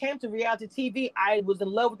 So when it came to reality TV, I was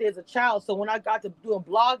in love with it as a child. So when I got to doing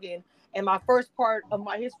blogging and my first part of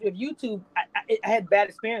my history of YouTube, I had bad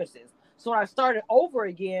experiences. So when I started over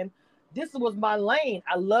again, this was my lane.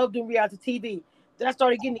 I loved doing reality TV. Then I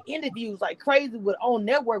started getting interviews like crazy with OWN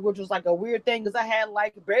Network, which was a weird thing because I had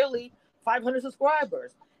barely 500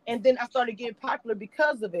 subscribers. And then I started getting popular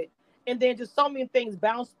because of it. And then just so many things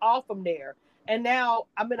bounced off from there. And now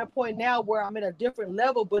I'm at a point now where I'm at a different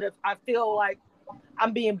level. But if I feel like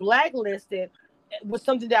I'm being blacklisted with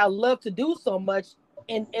something that I love to do so much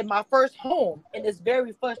in my first home, and it's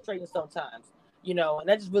very frustrating sometimes, and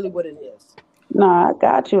that's just really what it is. No, I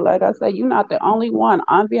got you. Like I said, you're not the only one.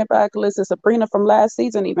 I'm being blacklisted. Sabrina from last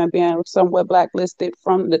season even being somewhat blacklisted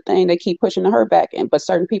from the thing they keep pushing her back in. But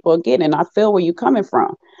certain people are getting, and I feel where you're coming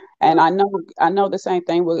from. And I know the same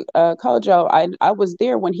thing with Kojo. I was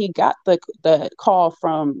there when he got the call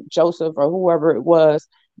from Joseph or whoever it was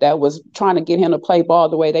that was trying to get him to play ball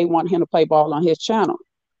the way they want him to play ball on his channel.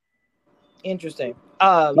 Interesting.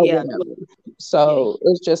 Yeah. So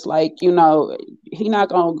it's just like, he not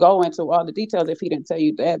going to go into all the details if he didn't tell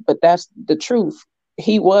you that, but that's the truth.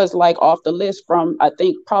 He was off the list from, I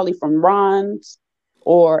think probably from Ron's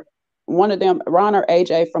or one of them, Ron or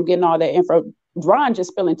AJ, from getting all that info. Ron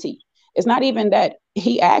just spilling tea. It's not even that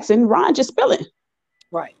he asking, Ron just spilling.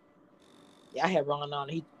 Right. Yeah, I had Ron on.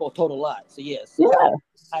 He told a lot. So yes. Yeah.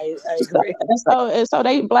 I agree. So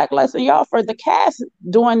they blacklisting y'all for the cast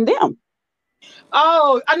doing them.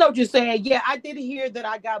 Oh, I know what you're saying. Yeah, I did hear that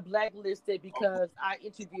I got blacklisted because I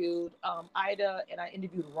interviewed Ida and I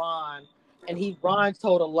interviewed Ron, and Ron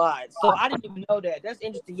told a lot. So I didn't even know that. That's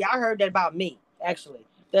interesting. Yeah, I heard that about me, actually.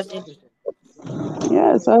 That's interesting.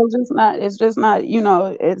 Yeah, so it's just not,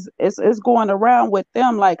 it's going around with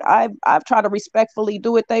them. Like I've tried to respectfully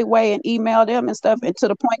do it their way and email them and stuff, and to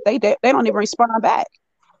the point they don't even respond back.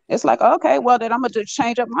 It's like, okay, well then I'm gonna just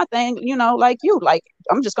change up my thing, like you. Like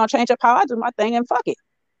I'm just gonna change up how I do my thing and fuck it.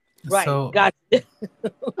 Right. So Gotcha.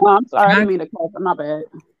 Oh, I'm sorry, I didn't mean to call. My bad.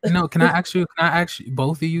 no, can I ask you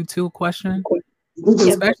both of you two a question?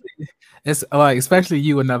 Yeah. Especially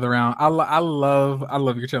you another round. I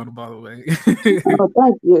love your channel, by the way. Oh,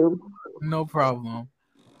 thank you. No problem.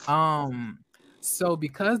 So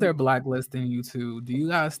because they're blacklisting you two, do you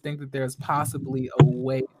guys think that there's possibly a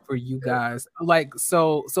way for you guys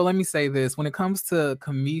so let me say this. When it comes to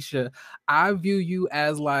Kamisha, I view you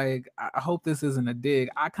as like, I hope this isn't a dig.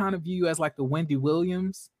 I kind of view you as like the Wendy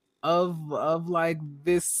Williams of like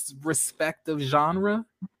this respective genre.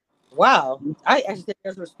 Wow. I actually think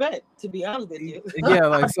there's respect, to be honest with you. Yeah,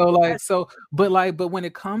 but when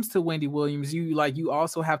it comes to Wendy Williams, you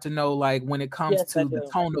also have to know, like, when it comes Yes, I to the do.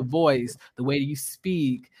 tone of voice, the way you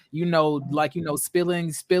speak,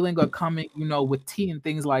 spilling or coming, with tea and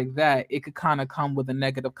things like that, it could kind of come with a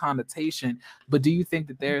negative connotation. But do you think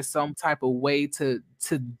that there's some type of way to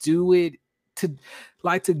do it, to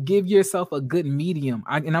give yourself a good medium?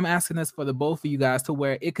 And I'm asking this for the both of you guys, to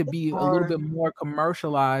where it could be a little bit more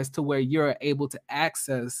commercialized, to where you're able to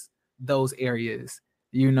access those areas,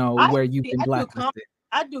 where you've been blacklisted.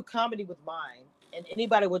 I do comedy with mine, and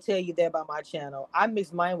anybody will tell you that about my channel. I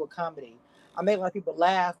mix mine with comedy. I make a lot of people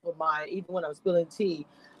laugh with mine, even when I'm spilling tea.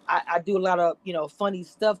 I do a lot of funny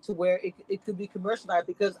stuff to where it could be commercialized,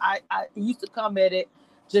 because I used to come at it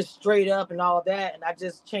just straight up and all that, and I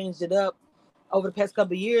just changed it up over the past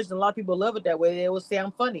couple of years, and a lot of people love it that way. They will say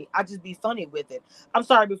I'm funny. I just be funny with it. I'm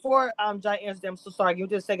sorry. Before John answers, I'm so sorry. Give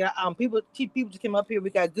me just a second. People just came up here.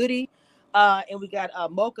 We got Goody, and we got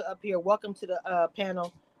Mocha up here. Welcome to the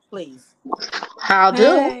panel, please. How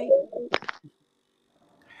do?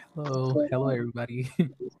 Hello, everybody.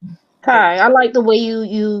 Hi, I like the way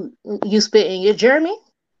you spit in your Jeremy.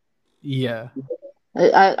 Yeah,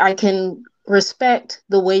 I can respect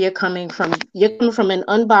the way you're coming from. You're coming from an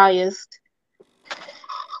unbiased,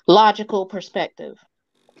 logical perspective.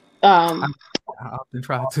 I often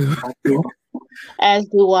try to. As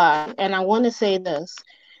do I. And I want to say this.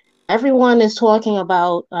 Everyone is talking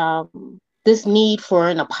about this need for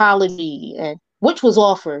an apology, and which was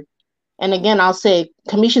offered. And again, I'll say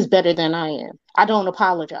Kamisha's better than I am. I don't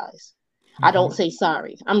apologize. Mm-hmm. I don't say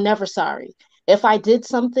sorry. I'm never sorry. If I did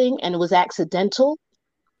something and it was accidental,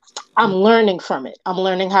 I'm learning from it. I'm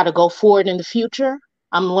learning how to go forward in the future.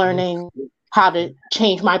 I'm learning how to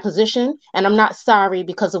change my position. And I'm not sorry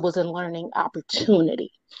because it was a learning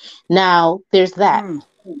opportunity. Now, there's that.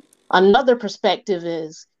 Another perspective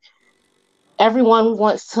is everyone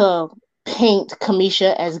wants to paint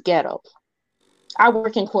Kamisha as ghetto. I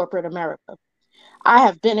work in corporate America. I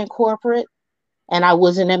have been in corporate, and I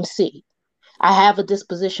was an MC. I have a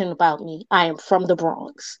disposition about me. I am from the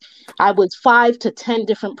Bronx. I was 5 to 10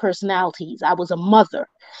 different personalities. I was a mother.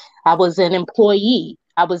 I was an employee.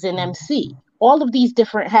 I was an MC. All of these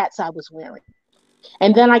different hats I was wearing.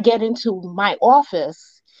 And then I get into my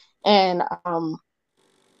office, and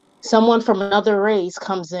someone from another race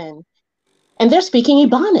comes in, and they're speaking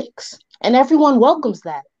Ebonics, and everyone welcomes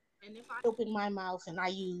that. And if I open my mouth and I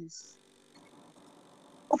use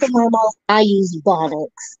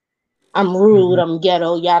Ebonics, I'm rude, I'm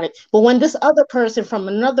ghetto, yada. But when this other person from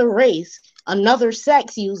another race, another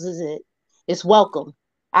sex uses it, it's welcome.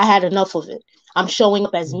 I had enough of it. I'm showing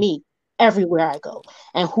up as me everywhere I go.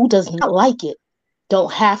 And who does not like it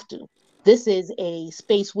don't have to. This is a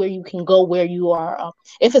space where you can go where you are.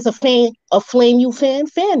 If it's a flame you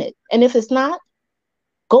fan it. And if it's not,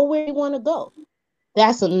 go where you want to go.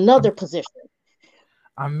 That's another position.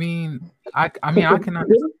 I can understand.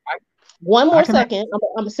 One more second. I'm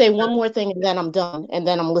going to say one more thing, and then I'm done, and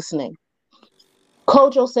then I'm listening.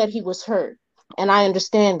 Kojo said he was hurt, and I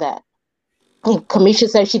understand that. Kamisha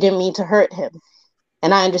said she didn't mean to hurt him,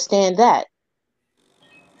 and I understand that.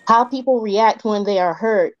 How people react when they are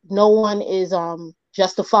hurt, no one is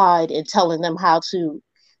justified in telling them how to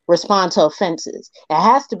respond to offenses. It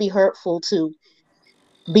has to be hurtful to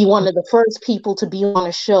be one of the first people to be on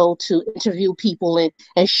a show to interview people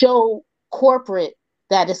and show corporate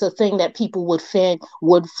that it's a thing that people would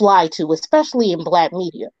fly to, especially in Black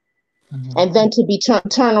media. Mm-hmm. And then to be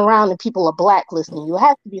turn around and people are blacklisting you,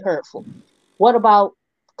 has to be hurtful. What about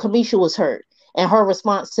Kamisha was hurt? And her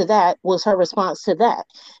response to that was her response to that.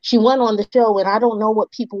 She went on the show, and I don't know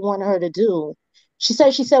what people wanted her to do. She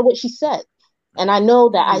said what she said. And I know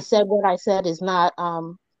that I said what I said is not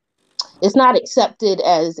it's not accepted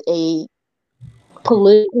as a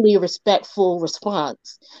politically respectful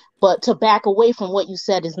response, but to back away from what you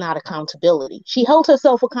said is not accountability. She held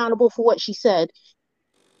herself accountable for what she said.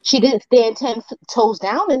 She didn't stand 10 toes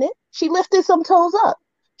down in it. She lifted some toes up.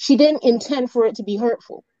 She didn't intend for it to be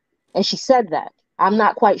hurtful. And she said that. I'm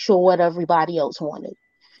not quite sure what everybody else wanted.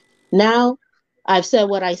 Now, I've said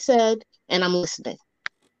what I said, and I'm listening.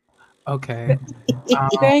 Okay.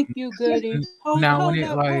 Thank you, Goody. Hold, Now when hold it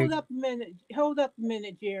up, like hold up a minute. Hold up a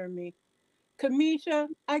minute, Jeremy. Kamisha,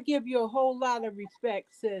 I give you a whole lot of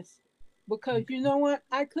respect, sis, because you know what?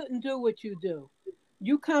 I couldn't do what you do.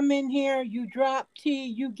 You come in here, you drop tea,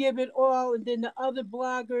 you give it all, and then the other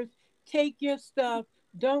bloggers take your stuff,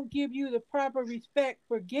 don't give you the proper respect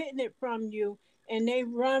for getting it from you, and they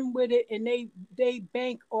run with it and they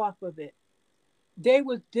bank off of it. They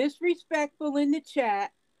was disrespectful in the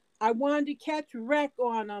chat. I wanted to catch wreck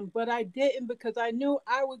on them, but I didn't because I knew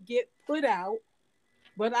I would get put out,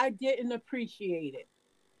 but I didn't appreciate it.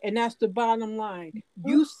 And that's the bottom line.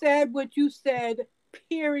 You said what you said,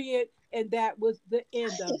 period. And that was the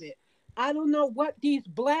end of it. I don't know what these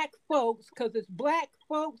black folks, because it's black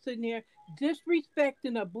folks in there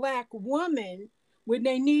disrespecting a black woman when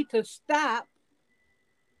they need to stop.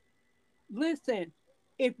 Listen,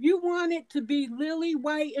 if you want it to be lily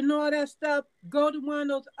white and all that stuff, go to one of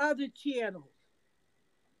those other channels.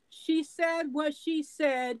 She said what she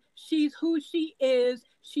said. She's who she is.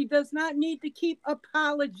 She does not need to keep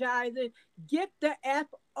apologizing. Get the F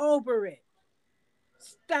over it.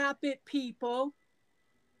 Stop it, people.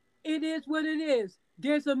 It is what it is.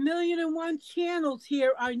 There's 1,000,001 channels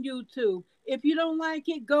here on YouTube. If you don't like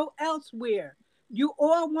it, go elsewhere. You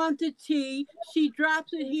all want the tea. She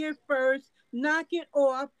drops it here first. Knock it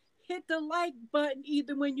off. Hit the like button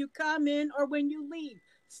either when you come in or when you leave.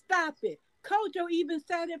 Stop it. Kojo even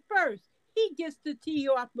said it first. He gets the tea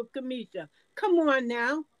off of Kamisha. Come on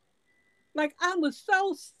now. Like, I was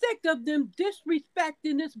so sick of them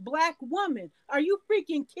disrespecting this black woman. Are you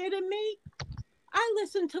freaking kidding me? I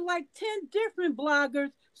listen to like 10 different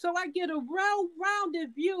bloggers, so I get a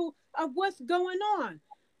well-rounded view of what's going on.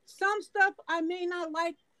 Some stuff I may not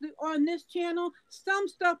like on this channel. Some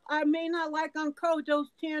stuff I may not like on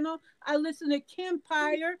Kojo's channel. I listen to Kim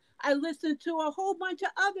Pyre. I listen to a whole bunch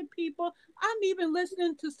of other people. I'm even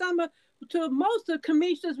listening to most of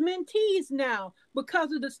Kamisha's mentees now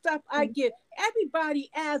because of the stuff I get.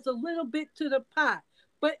 Everybody adds a little bit to the pot.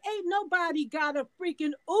 But ain't nobody got a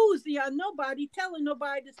freaking Uzi on nobody telling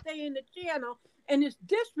nobody to stay in the channel. And it's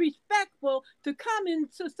disrespectful to come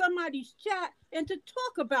into somebody's chat and to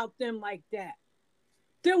talk about them like that.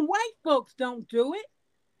 Them white folks don't do it.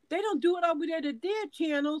 They don't do it over there to their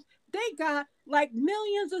channels. They got like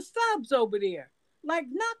millions of subs over there. Like,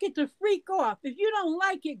 knock it the freak off. If you don't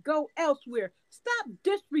like it, go elsewhere. Stop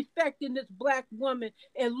disrespecting this black woman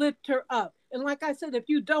and lift her up. And like I said, if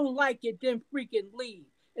you don't like it, then freaking leave.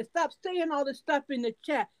 And stop saying all this stuff in the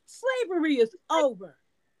chat. Slavery is over.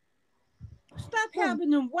 Stop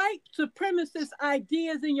having them white supremacist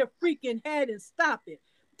ideas in your freaking head and stop it.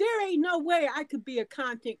 There ain't no way I could be a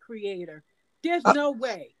content creator. There's no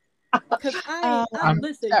way. Because I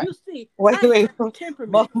listen, you see, wait,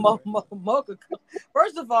 temperament. Mocha.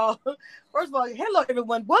 First of all, hello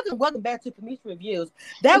everyone. Welcome back to Kamisha Reviews.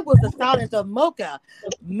 That was the silence of Mocha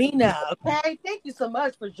Mina. Okay, thank you so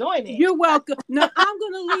much for joining. You're welcome. Now I'm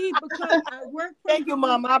gonna leave because I work. Thank you,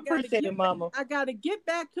 Mama. I appreciate it, Mama. I gotta get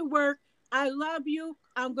back to work. I love you.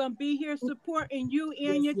 I'm gonna be here supporting you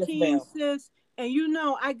and your team, sis. And you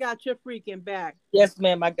know I got your freaking back. Yes,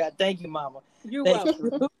 ma'am. Thank you, Mama. You're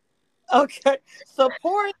welcome. Okay,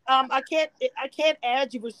 support. I can't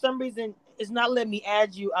add you for some reason. It's not letting me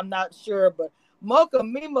add you. I'm not sure, but Mocha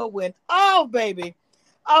Mima went. Oh, baby,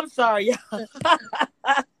 I'm sorry, y'all.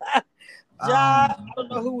 I don't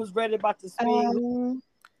know who was ready about to speak.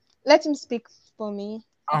 Let him speak for me.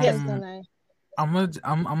 Yes, don't I?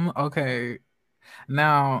 I'm okay.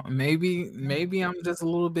 Now maybe I'm just a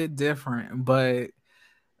little bit different, but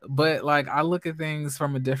like I look at things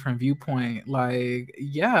from a different viewpoint. Like,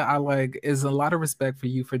 yeah, I like is a lot of respect for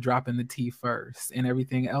you for dropping the tea first and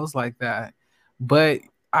everything else like that. But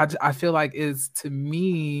I feel like it's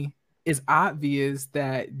obvious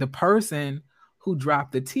that the person who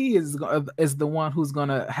dropped the tea is the one who's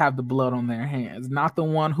gonna have the blood on their hands, not the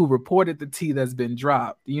one who reported the tea that's been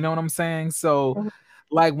dropped. You know what I'm saying? So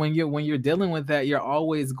like when you're dealing with that, you're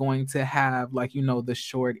always going to have like, you know, the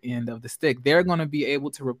short end of the stick. They're going to be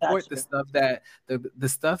able to report the stuff that the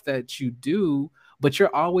stuff that you do, but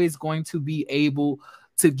you're always going to be able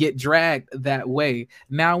to get dragged that way.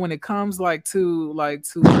 Now, when it comes to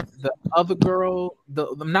the other girl,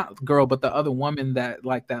 the not girl, but the other woman that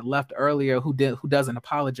left earlier who doesn't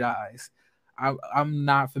apologize. I'm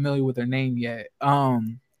not familiar with her name yet. Her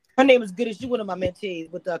name is Goody. She's one of my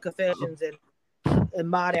mentees with Confessions and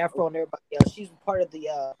Mod Afro and everybody else. She's part of the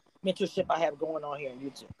mentorship I have going on here on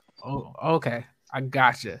YouTube. Oh, okay, I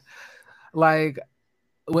gotcha. Like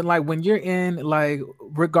when you're in,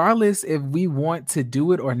 regardless if we want to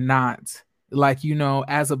do it or not,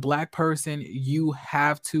 as a Black person, you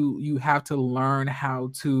have to learn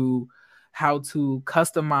how to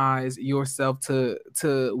customize yourself to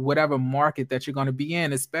whatever market that you're going to be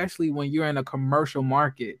in, especially when you're in a commercial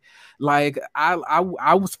market. Like I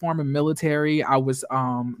was former military. I was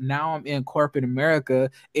now I'm in corporate America,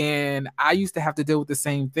 and I used to have to deal with the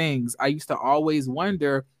same things. I used to always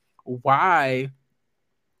wonder why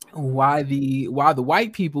the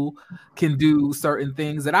white people can do certain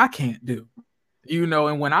things that I can't do,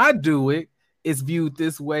 and when I do it, it's viewed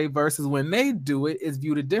this way versus when they do it, it's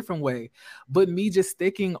viewed a different way. But me just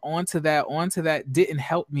sticking onto that didn't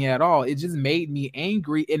help me at all. It just made me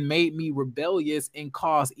angry and made me rebellious and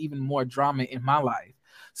caused even more drama in my life.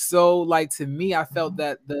 So to me, I felt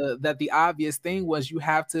that the obvious thing was you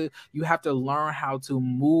have to learn how to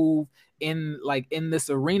move in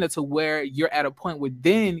this arena to where you're at a point where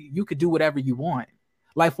then you could do whatever you want.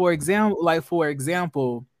 For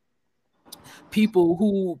example, people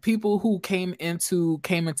who came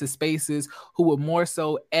into spaces who were more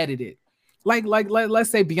so edited. Let's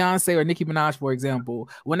say Beyonce or Nicki Minaj, for example.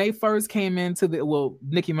 When they first came into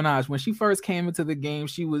Nicki Minaj, when she first came into the game,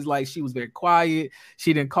 she was very quiet.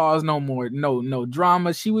 She didn't cause no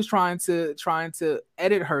drama. She was trying to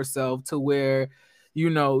edit herself to where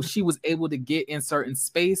she was able to get in certain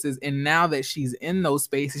spaces, and now that she's in those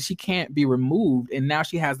spaces, she can't be removed, and now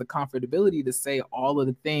she has the comfortability to say all of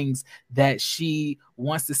the things that she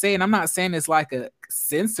wants to say. And I'm not saying it's like a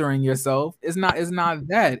censoring yourself. It's not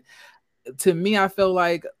that. To me, I feel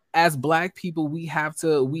like as Black people, we have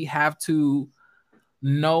to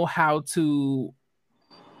know how to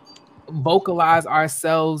vocalize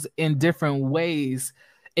ourselves in different ways.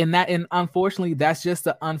 And unfortunately, that's just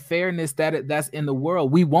the unfairness that's in the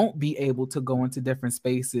world. We won't be able to go into different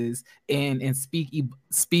spaces and speak in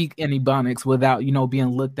Ebonics without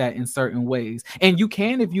being looked at in certain ways. And you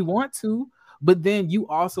can if you want to, but then you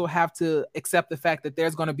also have to accept the fact that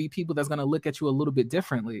there's going to be people that's going to look at you a little bit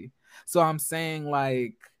differently. So I'm saying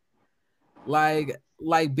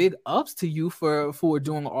big ups to you for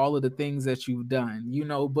doing all of the things that you've done,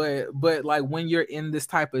 but when you're in this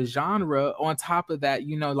type of genre, on top of that,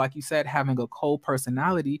 like you said, having a cold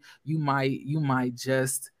personality, you might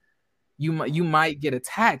get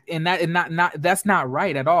attacked, and that's not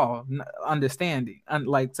right at all. To understand,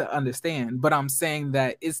 but I'm saying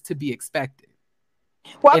that it's to be expected.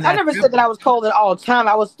 Well, I never said that I was cold at all time.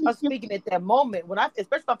 I was speaking at that moment when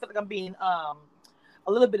especially if I feel like I'm being a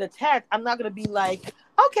little bit attacked. I'm not going to be like,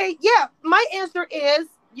 okay, yeah, my answer is,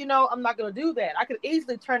 I'm not going to do that. I could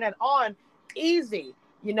easily turn that on easy,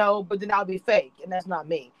 but then I'll be fake, and that's not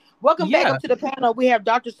me. Welcome back up to the panel. We have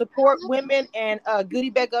Dr. Support Women and Goody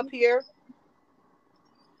back up here.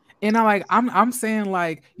 And I'm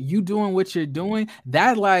saying you doing what you're doing,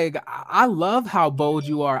 that I love how bold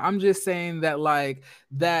you are. I'm just saying that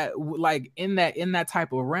in that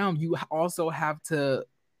type of realm, you also have to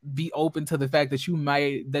be open to the fact that you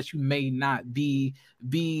may not be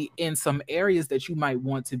in some areas that you might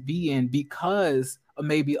want to be in because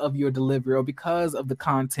maybe of your delivery or because of the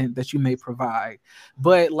content that you may provide.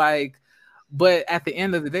 But at the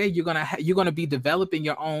end of the day, you're gonna be developing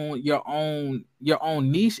your own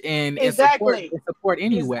niche and support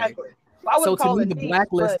anyway. Exactly. So to me, the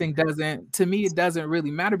blacklisting doesn't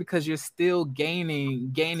really matter because you're still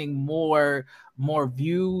gaining more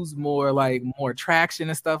views, more traction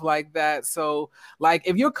and stuff like that. So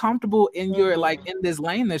if you're comfortable in your in this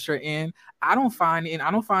lane that you're in, I don't find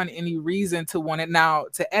any reason to want it now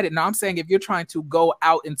to edit. Now I'm saying if you're trying to go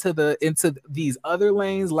out into these other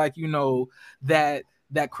lanes, that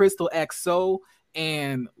Crystal XO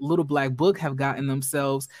and Little Black Book have gotten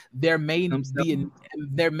themselves, there may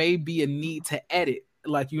be a need to edit,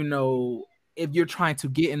 if you're trying to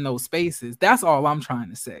get in those spaces. That's all I'm trying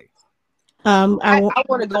to say. I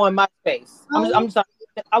want to go in my space. I'm sorry.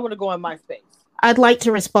 I want to go in my space. I'd like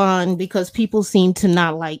to respond because people seem to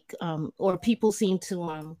not like, or people seem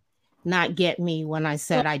to not get me when I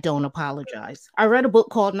said I don't apologize. I read a book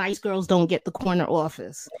called Nice Girls Don't Get the Corner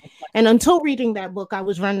Office. And until reading that book, I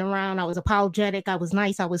was running around. I was apologetic. I was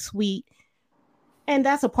nice. I was sweet. And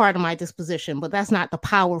that's a part of my disposition, but that's not the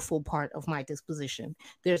powerful part of my disposition.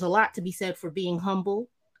 There's a lot to be said for being humble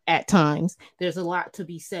at times. There's a lot to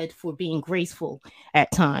be said for being graceful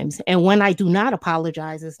at times. And when I do not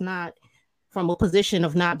apologize, it's not from a position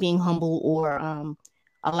of not being humble or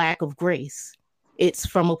a lack of grace. It's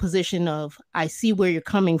from a position of, I see where you're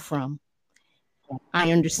coming from.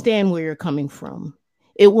 I understand where you're coming from.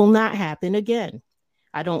 It will not happen again.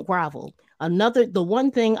 I don't grovel. The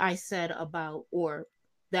one thing I said about, or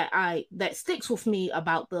that sticks with me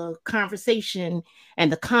about the conversation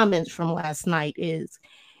and the comments from last night is,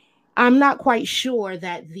 I'm not quite sure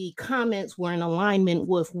that the comments were in alignment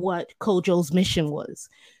with what Kojo's mission was.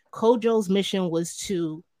 Kojo's mission was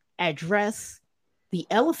to address the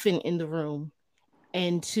elephant in the room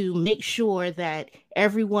and to make sure that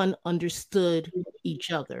everyone understood each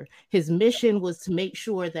other. His mission was to make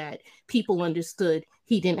sure that people understood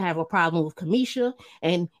he didn't have a problem with Kamisha.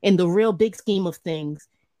 And in the real big scheme of things,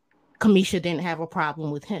 Kamisha didn't have a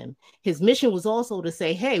problem with him. His mission was also to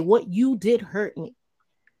say, hey, what you did hurt me.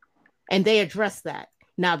 And they addressed that.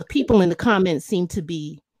 Now, the people in the comments seem to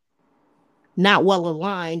be not well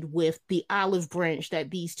aligned with the olive branch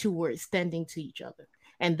that these two were extending to each other.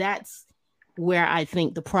 And that's where I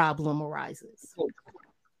think the problem arises.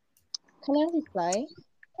 Can I reply?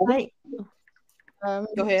 Right. Go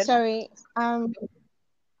ahead. Sorry.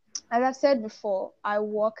 As I've said before, I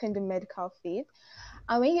work in the medical field.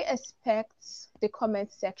 And when you expect the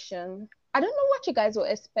comment section, I don't know what you guys were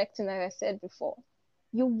expecting, as I said before.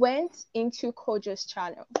 You went into Kojo's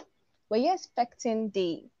channel. Were you expecting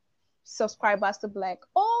the subscribers to be like,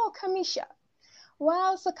 oh, Kamisha.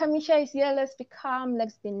 Wow, so Kamisha is here, let's be calm,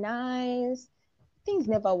 let's be nice. Things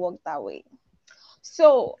never work that way.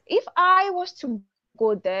 So if I was to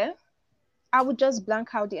go there, I would just blank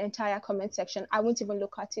out the entire comment section. I wouldn't even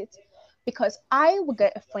look at it because I would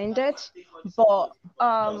get offended. But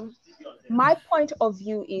my point of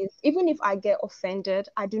view is, even if I get offended,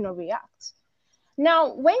 I do not react.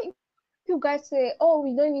 Now, when you guys say, oh,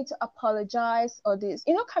 we don't need to apologize or this,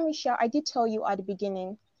 Kamisha, I did tell you at the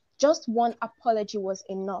beginning, just one apology was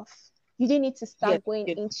enough. You didn't need to start going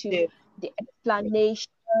into the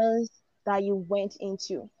explanations that you went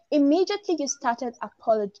into. Immediately you started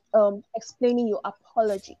explaining your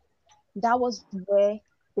apology. That was where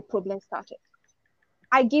the problem started.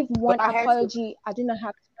 I give one apology. I do not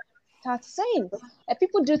have to start saying.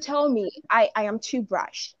 People do tell me I am too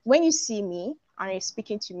brash. When you see me and you're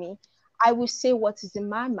speaking to me, I will say what is in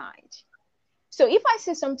my mind. So if I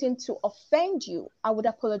say something to offend you, I would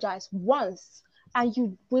apologize once, and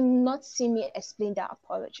you will not see me explain that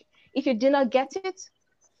apology. If you do not get it,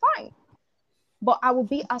 fine. But I will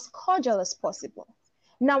be as cordial as possible.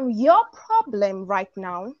 Now, your problem right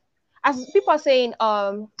now, as people are saying,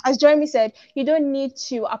 as Jeremy said, you don't need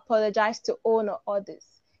to apologize to own or others.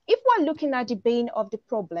 If we're looking at the bane of the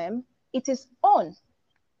problem, it is on.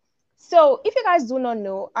 So if you guys do not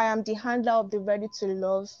know, I am the handler of the Ready to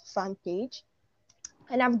Love fan page.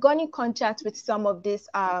 And I've gone in contact with some of these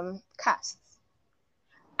casts.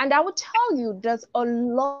 And I will tell you, there's a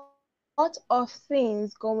lot of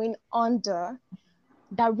things going under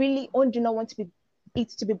that really do not want it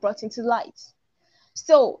to be brought into light.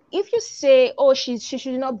 So if you say, oh, she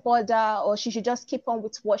should not bother, or she should just keep on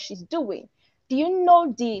with what she's doing, do you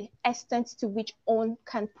know the extent to which OWN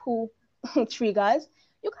can pull triggers?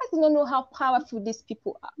 You guys don't know how powerful these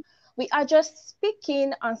people are. We are just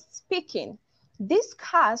speaking and speaking. These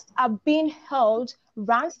casts are being held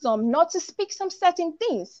ransom not to speak some certain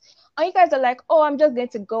things. And you guys are like, oh, I'm just going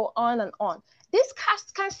to go on and on. These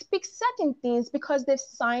casts can speak certain things because they've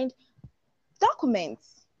signed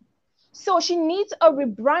documents. So she needs a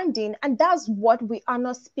rebranding, and that's what we are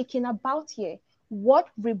not speaking about here. What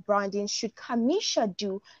rebranding should Kamisha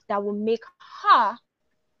do that will make her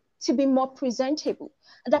to be more presentable?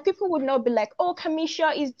 That people would not be like, oh,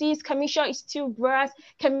 Kamisha is this, Kamisha is too brash,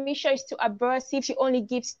 Kamisha is too abrasive, she only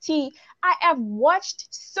gives tea. I have watched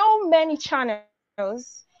so many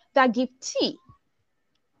channels that give tea,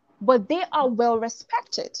 but they are well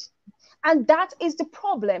respected. And that is the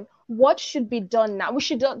problem. What should be done now? We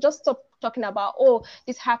should just stop talking about, oh,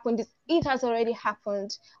 this happened. It has already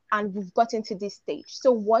happened, and we've gotten to this stage.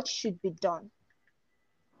 So what should be done?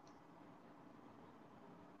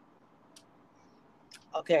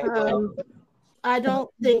 Okay. I don't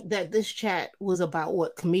think that this chat was about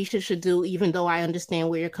what Kamisha should do, even though I understand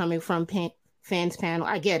where you're coming from, fans panel.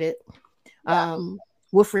 I get it. Yeah.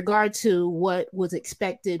 With regard to what was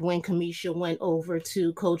expected when Kamisha went over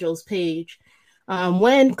to Kojo's page,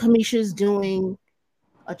 when Kamisha's doing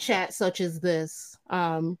a chat such as this,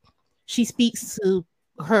 she speaks to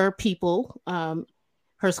her people,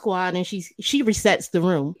 her squad and she resets the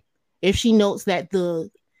room. If she notes that the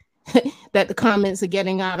that the comments are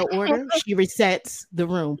getting out of order, she resets the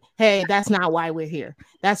room. Hey, that's not why we're here.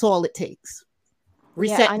 That's all it takes.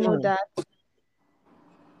 Reset. Yeah, I know that.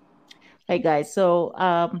 Hey guys, so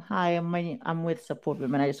hi, I'm with Support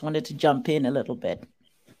Women. I just wanted to jump in a little bit.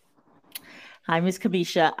 Hi, Miss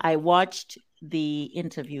Kamisha. I watched the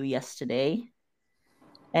interview yesterday,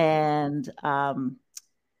 and I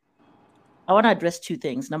want to address two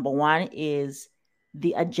things. Number one is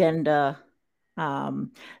the agenda.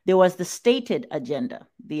 There was the stated agenda,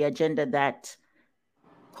 the agenda that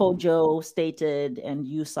Kojo stated and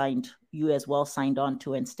you as well signed on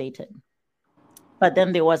to and stated. But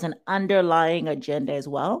then there was an underlying agenda as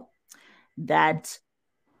well that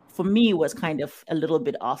for me was kind of a little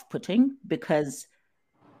bit off-putting, because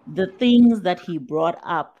the things that he brought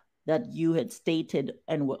up that you had stated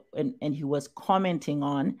and he was commenting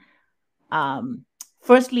on,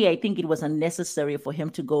 firstly, I think it was unnecessary for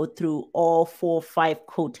him to go through all 4 or 5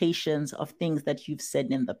 quotations of things that you've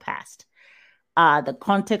said in the past. The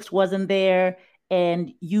context wasn't there,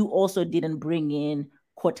 and you also didn't bring in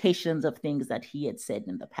quotations of things that he had said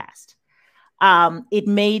in the past. It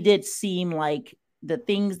made it seem like the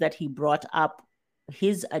things that he brought up,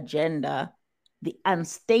 his agenda, the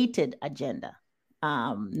unstated agenda,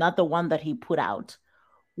 not the one that he put out,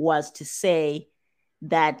 was to say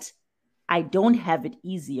that I don't have it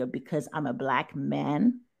easier because I'm a Black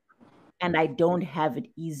man, and I don't have it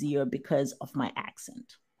easier because of my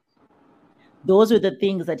accent. Those are the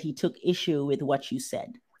things that he took issue with what you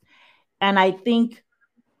said. And I think,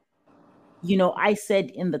 I said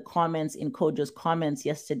in the comments, in Kojo's comments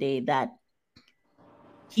yesterday, that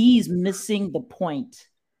he's missing the point.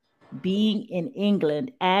 Being in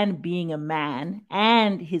England and being a man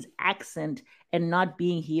and his accent and not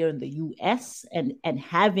being here in the US and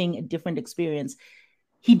having a different experience,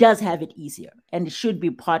 he does have it easier, and it should be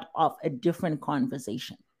part of a different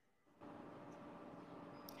conversation.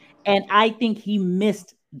 And I think he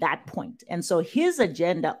missed that point. And so his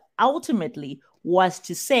agenda ultimately was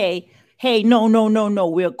to say, hey, no,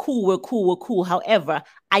 we're cool. However,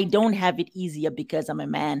 I don't have it easier because I'm a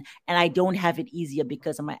man, and I don't have it easier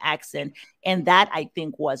because of my accent. And that, I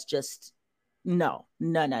think, was just no.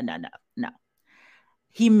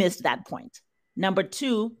 He missed that point. Number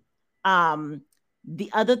two, the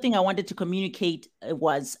other thing I wanted to communicate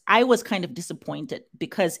was I was kind of disappointed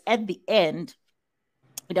because at the end,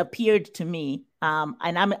 it appeared to me, and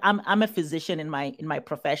I'm a physician in my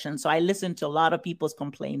profession, so I listen to a lot of people's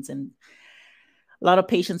complaints and a lot of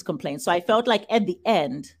patients' complaints. So I felt like at the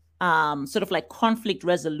end, sort of like conflict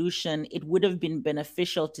resolution, it would have been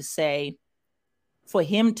beneficial to say, for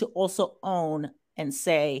him to also own and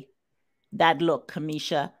say that, look,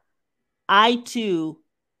 Kamisha, I too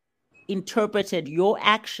interpreted your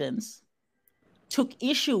actions, took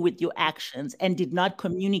issue with your actions, and did not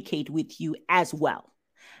communicate with you as well.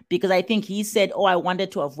 Because I think he said, I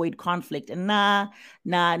wanted to avoid conflict. And nah.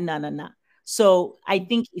 So I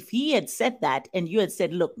think if he had said that and you had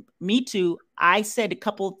said, look, me too, I said a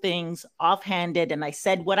couple things offhanded and I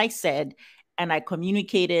said what I said and I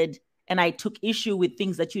communicated and I took issue with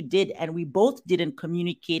things that you did and we both didn't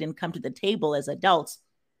communicate and come to the table as adults.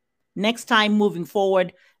 Next time moving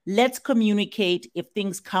forward, let's communicate if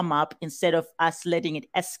things come up instead of us letting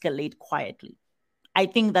it escalate quietly. I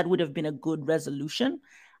think that would have been a good resolution.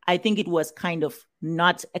 I think it was kind of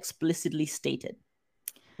not explicitly stated.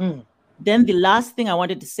 Then the last thing I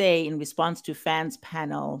wanted to say in response to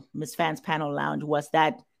Miss Fan's panel lounge, was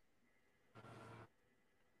that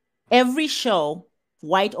every show,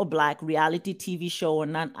 white or Black, reality TV show or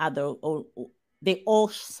none other, they all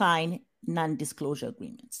sign non-disclosure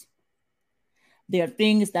agreements. There are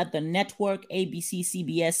things that the network, ABC,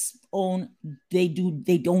 CBS own, they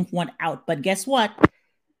don't want out. But guess what?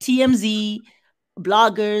 TMZ,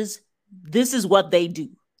 bloggers, this is what they do.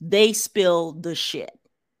 They spill the shit.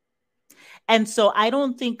 And so I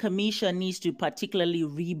don't think Kamisha needs to particularly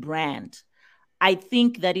rebrand. I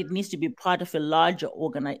think that it needs to be part of a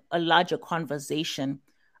larger conversation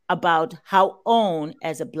about how OWN,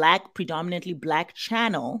 as a predominantly Black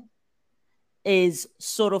channel, is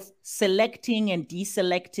sort of selecting and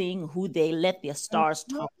deselecting who they let their stars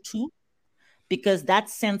talk to, because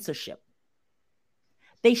that's censorship.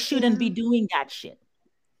 They shouldn't be doing that shit.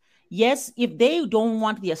 Yes, if they don't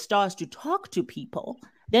want their stars to talk to people,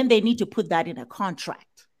 then they need to put that in a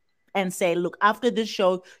contract and say, look, after this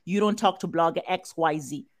show, you don't talk to blogger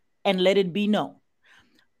XYZ, and let it be known.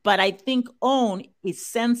 But I think OWN is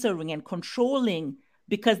censoring and controlling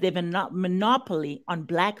because they have a monopoly on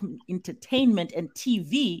Black entertainment and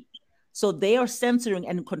TV. So they are censoring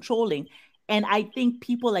and controlling. And I think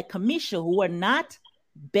people like Kamisha, who are not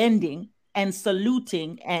bending and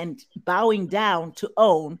saluting and bowing down to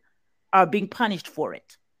own, are being punished for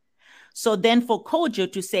it. So then for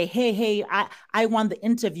Kojo to say, hey, I want the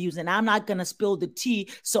interviews and I'm not going to spill the tea.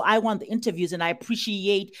 So I want the interviews and I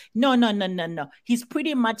appreciate. No. He's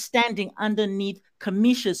pretty much standing underneath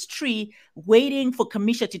Kamisha's tree, waiting for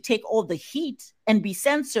Kamisha to take all the heat and be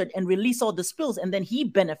censored and release all the spills. And then he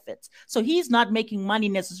benefits. So he's not making money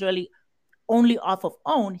necessarily only off of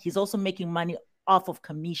OWN. He's also making money off of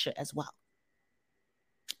Kamisha as well.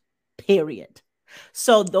 Period.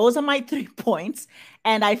 So those are my 3 points.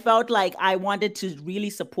 And I felt like I wanted to really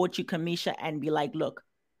support you, Kamisha, and be like, look,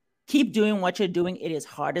 keep doing what you're doing. It is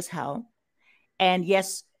hard as hell. And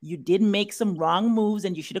yes, you did make some wrong moves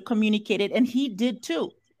and you should have communicated. And he did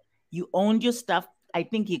too. You owned your stuff. I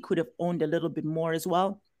think he could have owned a little bit more as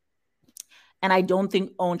well. And I don't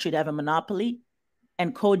think OWN should have a monopoly.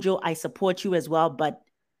 And Kojo, I support you as well. But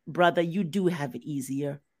brother, you do have it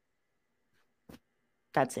easier.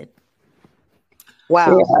 That's it.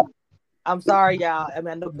 Wow. Yeah. I'm sorry, y'all. I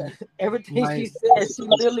mean, I know everything she said, she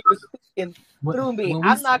literally was speaking through me.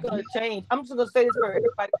 I'm not going to change. I'm just going to say this for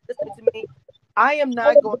everybody listening to me. I am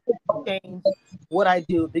not going to change what I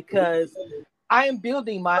do because I am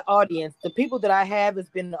building my audience. The people that I have has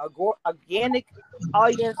been an organic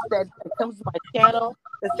audience that comes to my channel.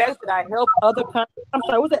 The fact that I help other countries. I'm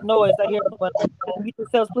sorry, what's that noise I hear? Mute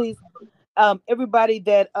yourselves, please. Everybody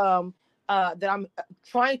that I'm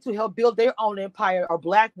trying to help build their own empire are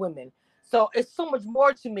Black women. So it's so much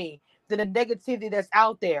more to me than the negativity that's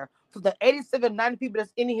out there. For the 87, 90 people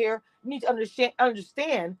that's in here, you need to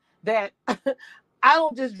understand that I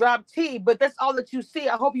don't just drop tea, but that's all that you see.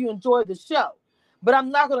 I hope you enjoy the show. But I'm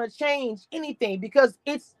not going to change anything because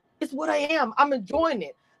it's what I am. I'm enjoying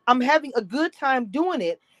it. I'm having a good time doing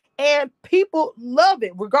it. And people love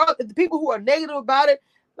it. Regardless of the people who are negative about it,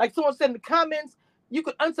 like someone said in the comments, you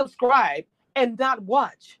could unsubscribe and not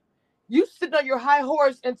watch. You sitting on your high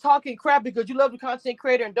horse and talking crap because you love the content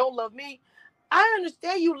creator and don't love me. I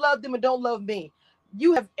understand you love them and don't love me.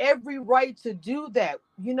 You have every right to do that.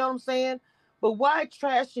 You know what I'm saying? But why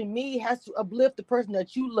trashing me has to uplift the person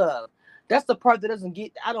that you love? That's the part that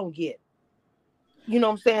I don't get. You know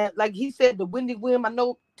what I'm saying? Like he said, the Wendy Williams, I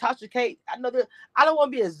know Tasha Kate. I know that I don't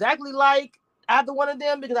want to be exactly like either one of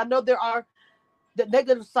them because I know there are the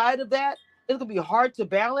negative side of that. It's gonna be hard to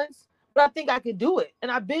balance, but I think I can do it,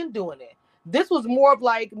 and I've been doing it. This was more of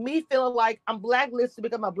like me feeling like I'm blacklisted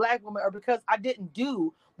because I'm a Black woman, or because I didn't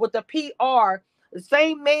do what the PR, the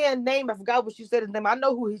same man name, I forgot what she said his name. I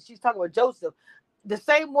know who she's talking about, Joseph, the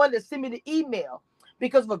same one that sent me the email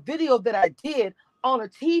because of a video that I did on a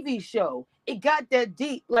TV show. It got that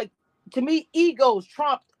deep. Like to me, egos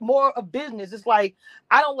trumped more of business. It's like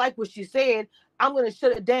I don't like what she said. I'm gonna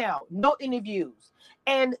shut it down. No interviews.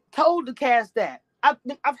 And told the cast that.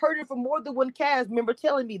 I've heard it from more than one cast member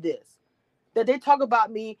telling me this, that they talk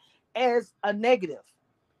about me as a negative.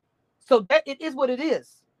 So that it is what it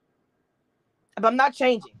is. But I'm not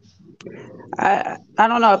changing. I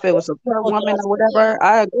don't know if it was a poor woman or whatever.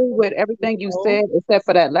 I agree with everything you said, except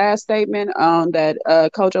for that last statement that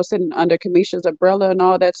Kojo sitting under Kamisha's umbrella and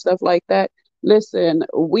all that stuff like that. Listen,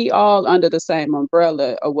 we all under the same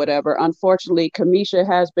umbrella or whatever. Unfortunately, Kamisha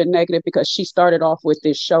has been negative because she started off with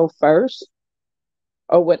this show first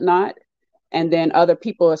or whatnot. And then other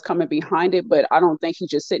people is coming behind it. But I don't think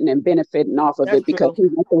he's just sitting and benefiting off of it because he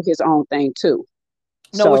went through his own thing too.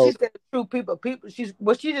 No, what she said is true.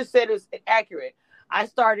 What she just said is accurate. I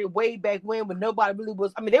started way back when nobody really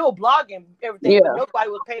was. I mean, they were blogging everything, but nobody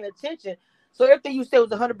was paying attention. So everything you said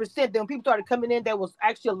was 100%. Then when people started coming in, that was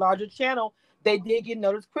actually a larger channel. They did get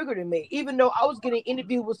noticed quicker than me. Even though I was getting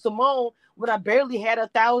interviewed with Simone when I barely had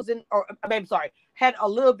 1,000, or I'm sorry, had a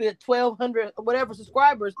little bit 1,200 or whatever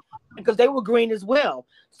subscribers, because they were green as well.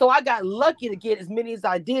 So I got lucky to get as many as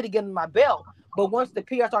I did to get in my belt. But once the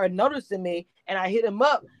PR started noticing me and I hit them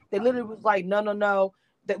up, they literally was like, no,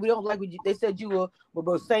 that we don't like what you. They said you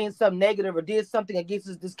were saying something negative or did something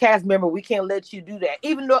against this cast member. We can't let you do that.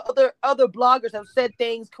 Even though other bloggers have said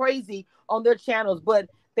things crazy on their channels, but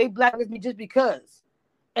they blacklisted me just because.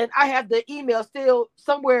 And I have the email still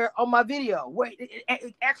somewhere on my video where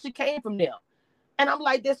it actually came from them. And I'm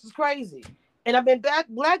like, this is crazy. And I've been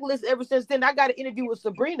blacklisted ever since then. I got an interview with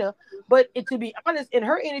Sabrina, but to be honest, in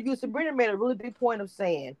her interview, Sabrina made a really big point of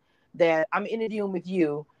saying that I'm interviewing with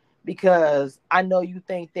you because I know you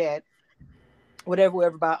think that whatever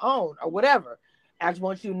everybody own or whatever. I just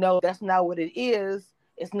want you to know that's not what it is.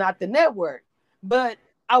 It's not the network. But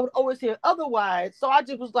I would always hear otherwise. So I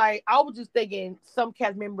just was like, I was just thinking some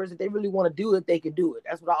cast members, if they really want to do it, they could do it.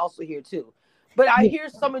 That's what I also hear too. But I hear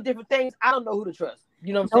so many different things. I don't know who to trust.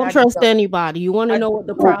 You know what I'm saying? Don't I just trust don't. anybody. You want to I know what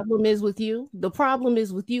the problem is with you? The problem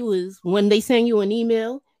is with you is when they send you an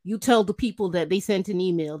email, you tell the people that they sent an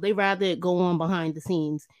email. They rather it go on behind the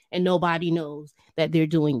scenes and nobody knows that they're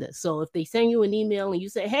doing this. So if they send you an email and you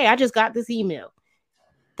say, "Hey, I just got this email,"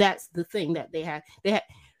 that's the thing that they had. They had.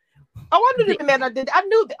 Oh, I knew the man. I did. I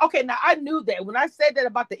knew that. Okay, now I knew that when I said that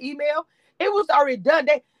about the email, it was already done.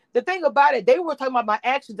 The thing about it, they were talking about my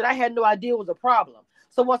actions that I had no idea was a problem.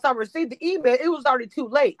 So once I received the email, it was already too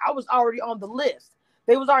late. I was already on the list.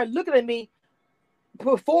 They was already looking at me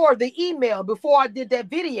before the email, before I did that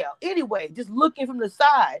video. Anyway, just looking from the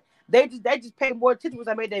side. They just paid more attention once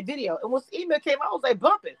I made that video. And once the email came out, I was like,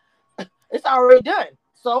 bump it. It's already done.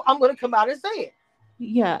 So I'm gonna come out and say it.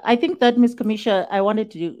 Yeah, I think that, Miss Kamisha, I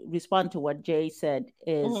wanted to respond to what Jay said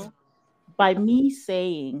is by me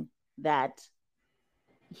saying that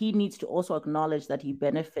he needs to also acknowledge that he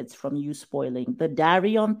benefits from you spoiling the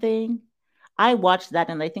Darion thing. I watched that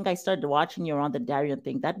and I think I started watching you on the Darion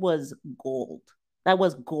thing. That was gold. That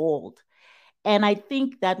was gold. And I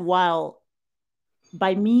think that while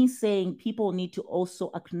by me saying people need to also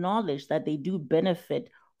acknowledge that they do benefit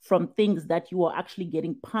from things that you are actually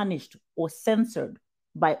getting punished or censored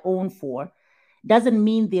by OWN for, doesn't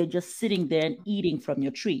mean they're just sitting there and eating from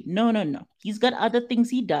your tree. No, no, no. He's got other things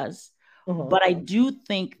he does. But I do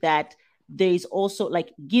think that there's also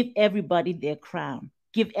like give everybody their crown,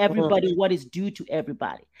 give everybody what is due to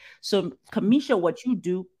everybody. So, Kamisha, what you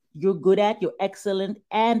do, you're good at, you're excellent.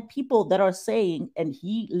 And people that are saying, and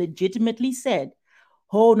he legitimately said,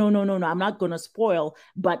 oh, no, no, no, no, I'm not going to spoil,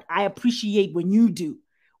 but I appreciate when you do,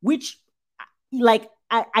 which like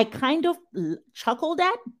I kind of chuckled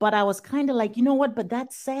at, but I was kind of like, you know what, but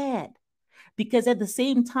that's sad because at the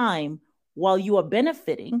same time, while you are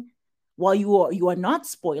benefiting, while you are not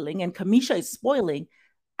spoiling and Kamisha is spoiling,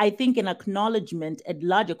 I think an acknowledgement, a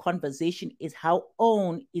larger conversation is how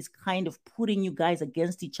OWN is kind of putting you guys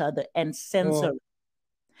against each other and censoring.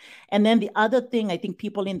 And then the other thing, I think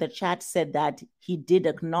people in the chat said that he did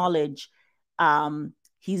acknowledge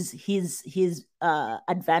his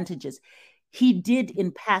advantages. He did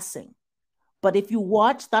in passing. But if you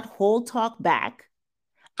watch that whole talk back,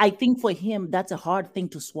 I think for him, that's a hard thing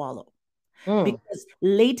to swallow. Because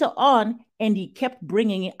later on, and he kept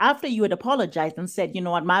bringing it after you had apologized and said, you know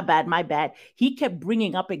what, my bad, my bad. He kept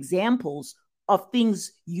bringing up examples of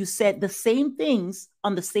things you said, the same things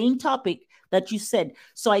on the same topic that you said.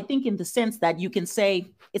 So I think in the sense that you can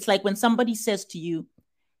say, it's like when somebody says to you,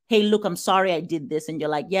 hey, look, I'm sorry I did this. And you're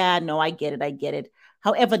like, yeah, no, I get it. I get it.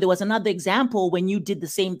 However, there was another example when you did the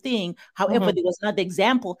same thing. However, there was another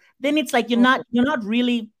example. Then it's like you're not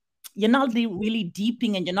really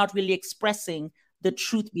deeping and you're not really expressing the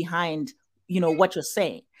truth behind, what you're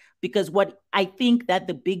saying. Because what I think that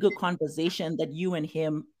the bigger conversation that you and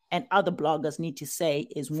him and other bloggers need to say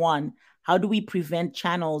is, one, how do we prevent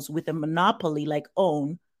channels with a monopoly like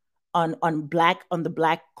OWN on the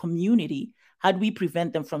Black community? How do we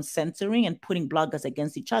prevent them from censoring and putting bloggers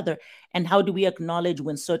against each other? And how do we acknowledge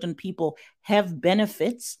when certain people have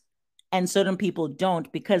benefits and certain people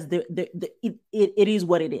don't? Because it is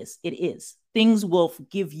what it is. It is. Things will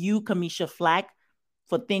give you, Kamisha, flack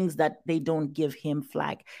for things that they don't give him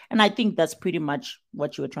flack. And I think that's pretty much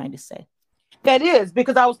what you were trying to say. That is,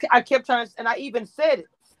 because I kept trying to, and I even said it.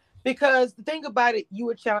 Because the thing about it,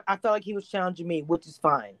 I felt like he was challenging me, which is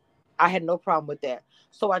fine. I had no problem with that.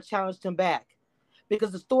 So I challenged him back.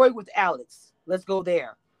 Because the story with Alex, let's go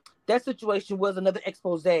there. That situation was another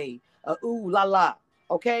expose, ooh la la.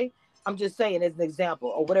 Okay? I'm just saying as an example,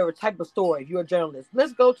 or whatever type of story, if you're a journalist.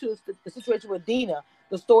 Let's go to the situation with Dina,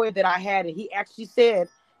 the story that I had, and he actually said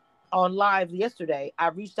on live yesterday, I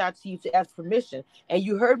reached out to you to ask permission, and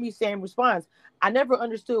you heard me say in response, I never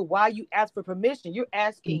understood why you asked for permission. You're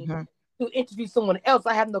asking to interview someone else.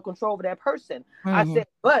 I have no control over that person. I said,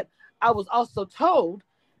 but I was also told,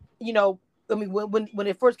 when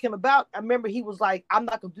it first came about, I remember he was like, I'm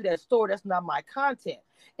not gonna do that story. That's not my content.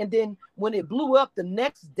 And then when it blew up the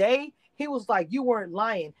next day, he was like, you weren't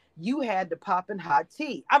lying. You had the popping hot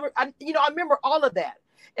tea. I remember all of that.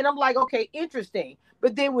 And I'm like, okay, interesting.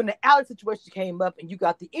 But then when the Alex situation came up and you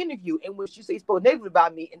got the interview in which you say you spoke negatively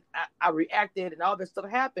about me and I reacted and all this stuff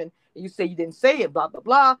happened and you say you didn't say it, blah, blah,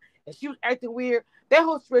 blah. And she was acting weird. That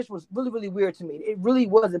whole situation was really, really weird to me. It really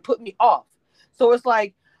was. It put me off. So it's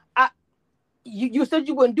like, you said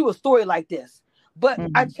you wouldn't do a story like this. But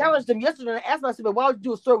I challenged them yesterday and I asked myself, why would you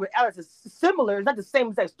do a story with Alex? It's similar. It's not the same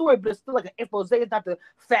exact story, but it's still like an expose. It's not the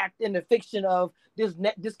fact and the fiction of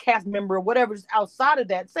this cast member or whatever. Just outside of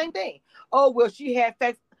that, same thing. Oh, well, she had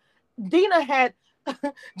facts. Dina had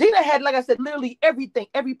Gina had, like I said, literally everything,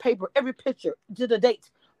 every paper, every picture, to the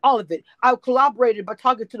dates, all of it. I collaborated by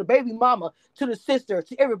talking to the baby mama, to the sister,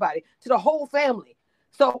 to everybody, to the whole family.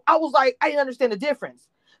 So I was like, I didn't understand the difference.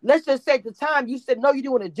 Let's just say at the time you said no, you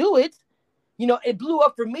didn't want to do it. It blew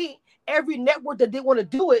up for me. Every network that didn't want to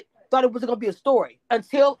do it thought it was going to be a story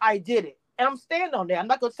until I did it. And I'm standing on that. I'm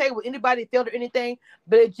not going to say what anybody felt or anything,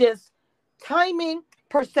 but it just timing,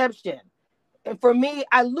 perception. And for me,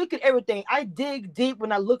 I look at everything. I dig deep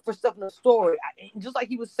when I look for stuff in the story. Just like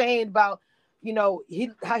he was saying about,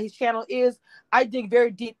 how his channel is. I dig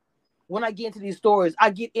very deep when I get into these stories.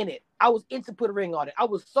 I get in it. I was into put a ring on it. I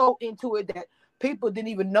was so into it that people didn't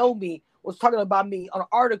even know me was talking about me on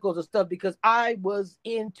articles and stuff because I was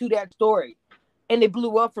into that story, and it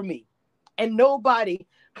blew up for me. And nobody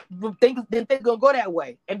didn't think it was gonna go that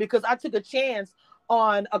way. And because I took a chance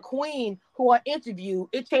on a queen who I interviewed,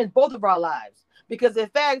 it changed both of our lives. Because in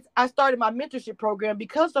fact, I started my mentorship program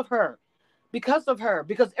because of her. Because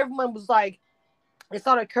everyone was like, it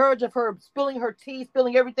saw the courage of her spilling her tea,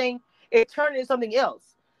 spilling everything. It turned into something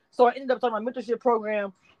else. So I ended up starting my mentorship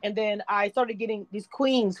program. And then I started getting these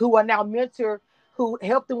queens who are now mentor, who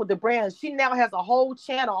help them with the brand. She now has a whole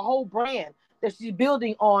channel, a whole brand that she's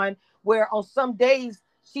building on, where on some days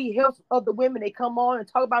she helps other women. They come on and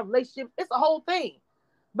talk about relationships. It's a whole thing.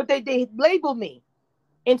 But they label me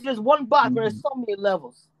into this one box where there's so many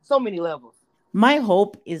levels. So many levels. My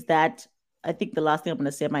hope is that, I think the last thing I'm going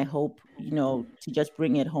to say, my hope, to just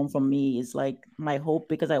bring it home from me is like my hope,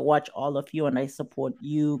 because I watch all of you and I support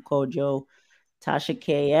you, Kojo, Tasha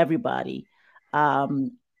K, everybody.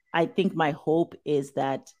 I think my hope is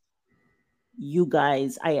that you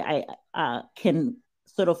guys, I can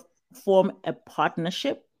sort of form a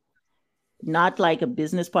partnership, not like a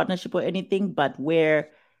business partnership or anything, but where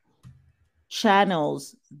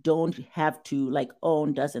channels don't have to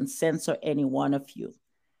doesn't censor any one of you.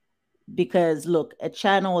 Because look, a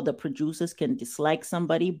channel, the producers can dislike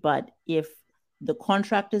somebody, but if the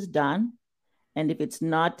contract is done and if it's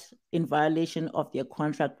not in violation of their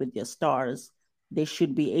contract with their stars, they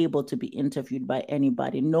should be able to be interviewed by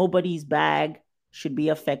anybody. Nobody's bag should be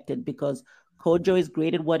affected, because Kojo is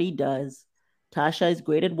great at what he does. Tasha is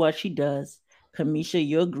great at what she does. Kamisha,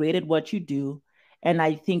 you're great at what you do. And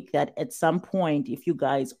I think that at some point, if you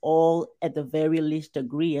guys all at the very least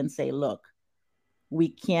agree and say, look, we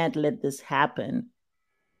can't let this happen,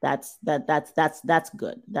 that's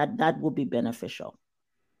good. That will be beneficial.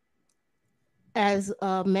 As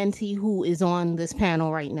a mentee who is on this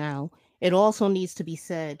panel right now, it also needs to be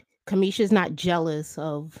said, Kamisha's not jealous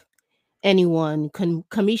of anyone.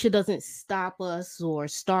 Kamisha doesn't stop us or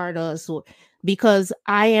start us, or because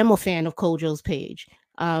I am a fan of Kojo's page.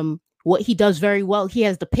 What he does very well, he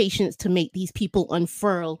has the patience to make these people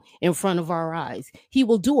unfurl in front of our eyes. He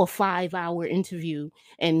will do a 5-hour interview,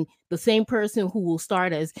 and the same person who will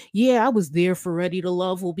start as, yeah, I was there for Ready to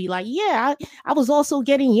Love, will be like, yeah, I was also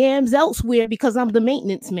getting yams elsewhere because I'm the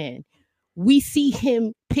maintenance man. We see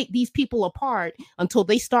him pick these people apart until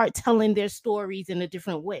they start telling their stories in a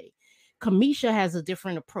different way. Kamisha has a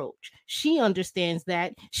different approach. She understands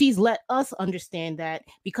that. She's let us understand that,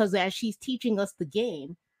 because as she's teaching us the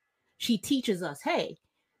game, she teaches us, hey,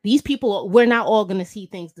 these people, we're not all going to see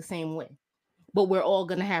things the same way, but we're all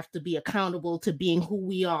going to have to be accountable to being who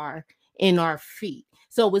we are in our feet.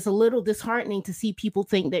 So it's a little disheartening to see people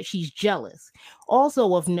think that she's jealous.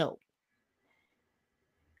 Also of note,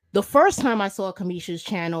 the first time I saw Kamisha's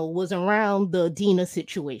channel was around the Dina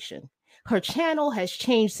situation. Her channel has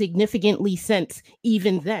changed significantly since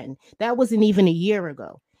even then. That wasn't even a year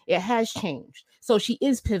ago. It has changed. So she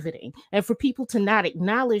is pivoting. And for people to not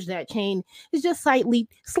acknowledge that change is just slightly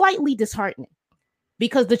disheartening,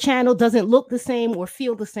 because the channel doesn't look the same or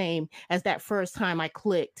feel the same as that first time I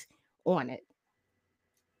clicked on it.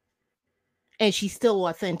 And she's still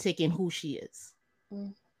authentic in who she is.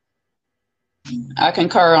 I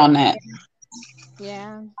concur on that.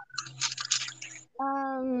 Yeah.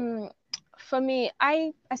 For me,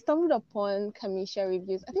 I stumbled upon Kamisha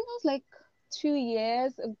reviews. I think it was like 2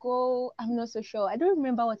 years ago. I'm not so sure. I don't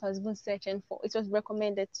remember what I was even searching for. It was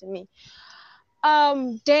recommended to me.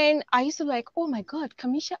 Then I used to like, oh my god,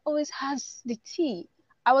 Kamisha always has the tea.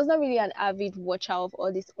 I was not really an avid watcher of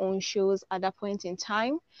all these own shows at that point in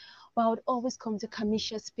time, but I would always come to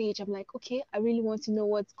Kamisha's page. I'm like, okay, I really want to know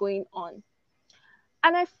what's going on.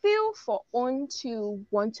 And I feel for OWN to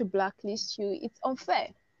want to blacklist you, it's unfair.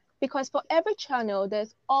 Because for every channel,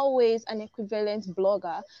 there's always an equivalent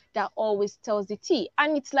blogger that always tells the tea.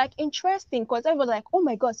 And it's like interesting because everyone's like, oh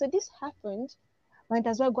my God, so this happened. Might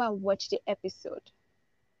as well go and watch the episode.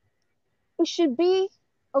 It should be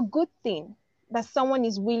a good thing that someone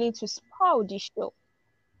is willing to spoil this show.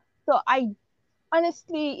 So I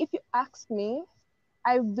honestly, if you ask me,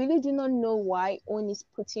 I really do not know why OWN is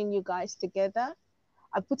putting you guys together.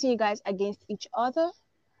 I'm putting you guys against each other.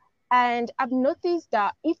 And I've noticed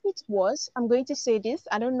that if it was, I'm going to say this,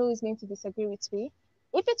 I don't know who's going to disagree with me.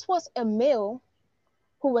 If it was a male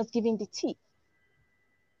who was giving the tea,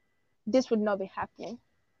 this would not be happening.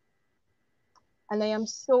 And I am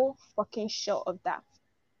so fucking sure of that.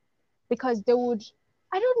 Because they would,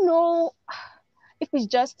 I don't know if it's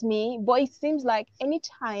just me, but it seems like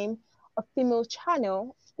anytime a female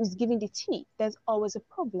channel is giving the tea, there's always a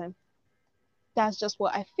problem. That's just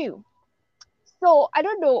what I feel. So I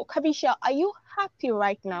don't know, Kabisha, are you happy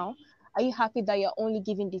right now? Are you happy that you're only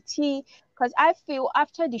giving the tea? Because I feel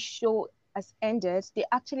after the show has ended, they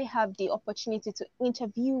actually have the opportunity to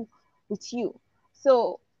interview with you.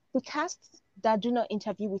 So the casts that do not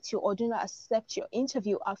interview with you or do not accept your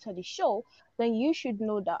interview after the show, then you should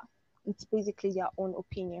know that it's basically your own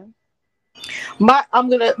opinion.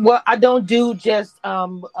 I don't do just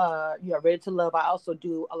Ready to Love. I also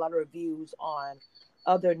do a lot of reviews on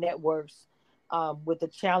other networks with the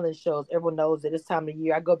challenge shows. Everyone knows that this time of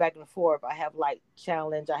year I go back and forth. I have like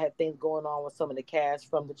challenge, I have things going on with some of the cast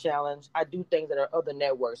from the challenge. I do things that are other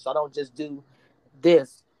networks, so I don't just do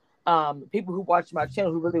this. People who watch my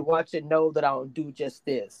channel, who really watch it, know that I don't do just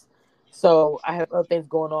this. So I have other things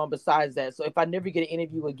going on besides that. So if I never get an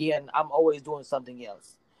interview again, I'm always doing something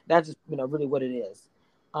else. That's just really what it is.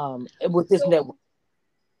 With this network.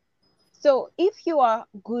 So if you are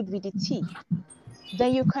good with the tea,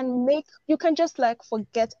 then you can just like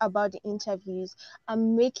forget about the interviews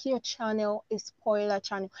and make your channel a spoiler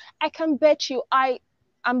channel. I can bet you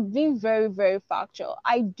I'm being very, very factual.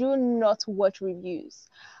 I do not watch reviews.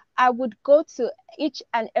 I would go to each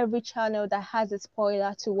and every channel that has a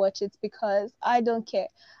spoiler to watch it because I don't care.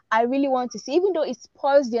 I really want to see, even though it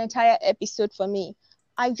spoils the entire episode for me,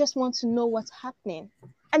 I just want to know what's happening.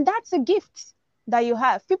 And that's a gift that you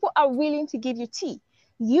have. People are willing to give you tea.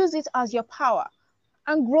 Use it as your power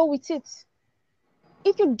and grow with it.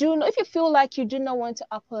 If you feel like you do not want to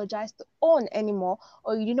apologize to OWN anymore,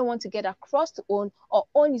 or you do not want to get across to OWN, or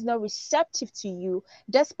OWN is not receptive to you,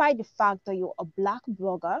 despite the fact that you're a Black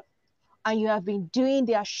blogger and you have been doing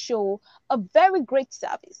their show a very great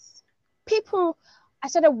service. I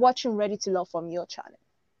started watching Ready to Love from your channel.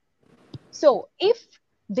 So if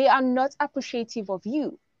they are not appreciative of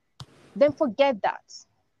you, then forget that.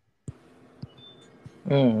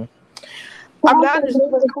 I'm not just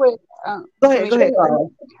quick. Go ahead.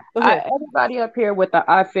 Everybody up here with the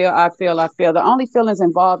I feel. The only feelings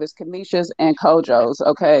involved is Kamisha's and Kojo's.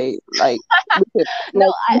 Okay, like,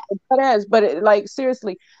 but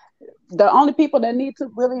seriously, the only people that need to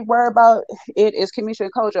really worry about it is Kamisha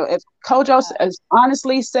and Kojo. If Kojo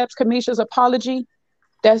honestly accepts Kamisha's apology,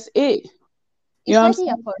 that's it. You know what I'm saying?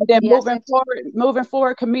 And then moving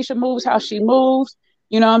forward, Kamisha moves how she moves.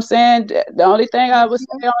 You know what I'm saying? The only thing I would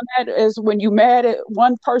say on that is when you mad at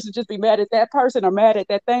one person, just be mad at that person or mad at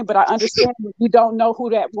that thing. But I understand if you don't know who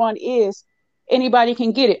that one is, anybody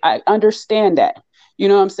can get it. I understand that. You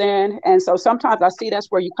know what I'm saying? And so sometimes I see that's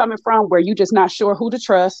where you're coming from, where you're just not sure who to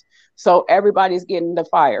trust. So everybody's getting the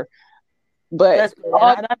fire. But that's good. I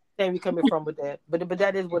understand where you're coming from with that. But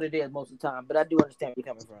that is what it is most of the time. But I do understand where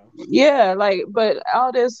you're coming from. Yeah, but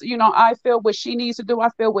all this, I feel what she needs to do. I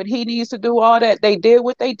feel what he needs to do. All that. They did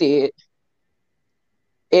what they did.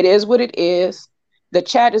 It is what it is. The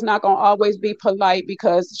chat is not going to always be polite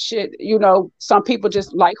because shit, some people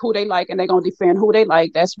just like who they like and they're going to defend who they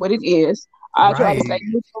like. That's what it is. I try to stay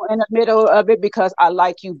neutral in the middle of it because I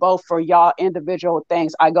like you both for y'all individual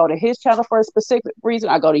things. I go to his channel for a specific reason.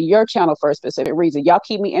 I go to your channel for a specific reason. Y'all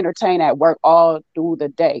keep me entertained at work all through the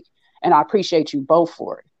day. And I appreciate you both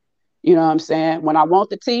for it. You know what I'm saying? When I want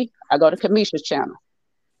the tea, I go to Kamisha's channel.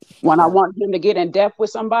 When I want him to get in depth with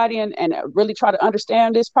somebody and really try to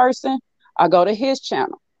understand this person, I go to his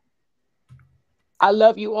channel. I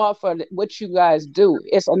love you all for what you guys do.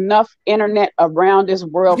 It's enough internet around this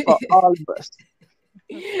world for all of us.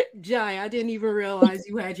 Jai, I didn't even realize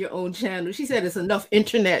you had your own channel. She said it's enough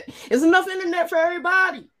internet. It's enough internet for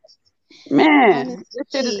everybody. Man, this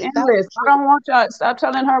shit is endless. I don't want y'all to stop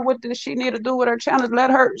telling her what she need to do with her channel.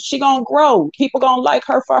 She gonna grow. People gonna like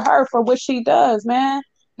her for what she does, man.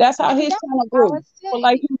 That's how his channel grew. People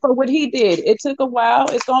like him for what he did. It took a while.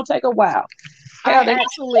 It's gonna take a while. I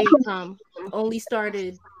actually only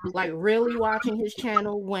started like really watching his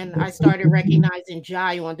channel when I started recognizing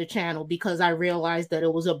Jai on the channel because I realized that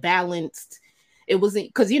it was a balanced. It wasn't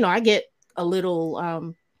because I get a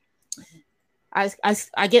little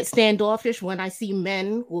I get standoffish when I see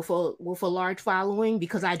men with a large following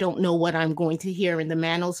because I don't know what I'm going to hear in the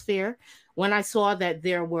manosphere. When I saw that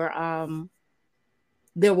there were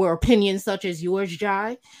opinions such as yours,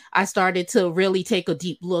 Jai, I started to really take a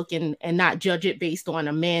deep look and not judge it based on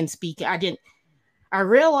a man speaking. I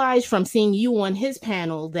realized from seeing you on his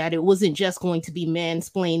panel that it wasn't just going to be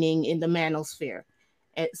mansplaining in the manosphere.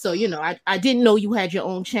 And so, I didn't know you had your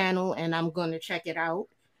own channel, and I'm going to check it out.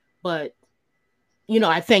 But,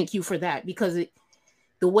 I thank you for that because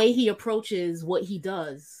the way he approaches what he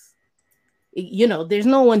does, there's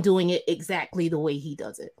no one doing it exactly the way he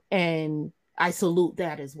does it. And I salute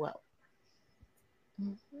that as well.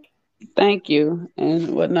 Thank you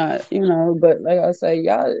and whatnot, but like I say,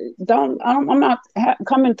 y'all I'm not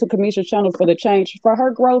coming to Kamisha's channel for the change, for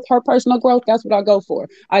her growth, her personal growth. That's what I go for.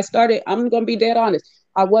 I'm going to be dead honest.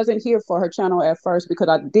 I wasn't here for her channel at first because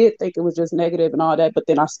I did think it was just negative and all that, but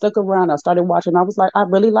then I stuck around, I started watching, I was like, I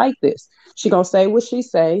really like this. She going to say what she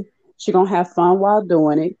say. She going to have fun while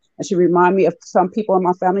doing it. And she remind me of some people in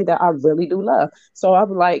my family that I really do love. So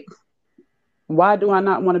I'm like, why do I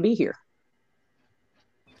not want to be here?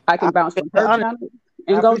 I can bounce from her channel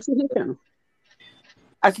and go to his channel.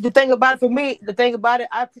 I see the thing about it for me,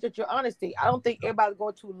 I appreciate your honesty. I don't think everybody's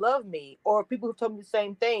going to love me, or people who told me the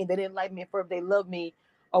same thing. They didn't like me at first, they love me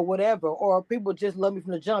or whatever, or people just love me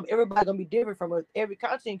from the jump. Everybody's going to be different from every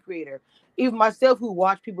content creator. Even myself who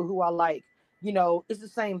watch people who I like, it's the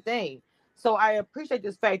same thing. So I appreciate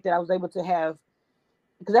this fact that I was able to have,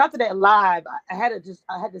 because after that live, I had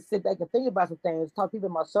to sit back and think about some things, talk to people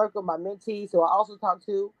in my circle, my mentees, who I also talked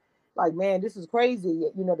to, like, man, this is crazy.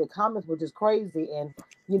 The comments were just crazy. And,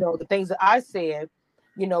 the things that I said,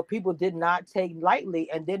 people did not take lightly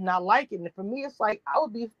and did not like it. And for me, it's like, I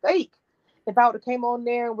would be fake if I would have came on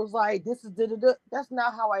there and was like, this is da-da-da. That's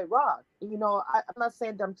not how I rock. I'm not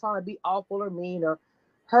saying that I'm trying to be awful or mean or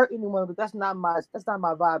hurt anyone, but that's not my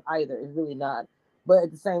vibe either. It's really not. But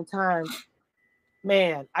at the same time,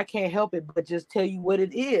 man, I can't help it but just tell you what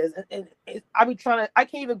it is. And I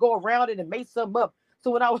can't even go around it and make something up. So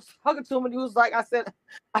when I was talking to him and he was like, I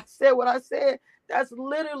said what I said, that's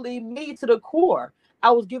literally me to the core. I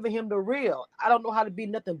was giving him the real. I don't know how to be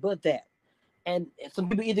nothing but that. And some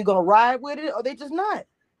people either gonna ride with it or they just not.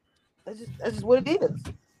 That's just what it is.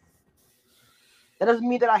 That doesn't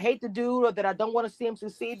mean that I hate the dude or that I don't want to see him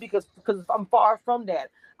succeed because I'm far from that.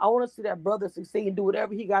 I want to see that brother succeed and do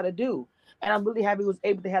whatever he got to do. And I'm really happy he was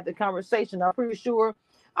able to have the conversation. I'm pretty sure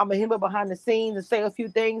I'm gonna him up behind the scenes and say a few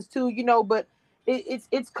things too, but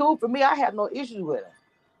it's cool for me. I have no issues with it.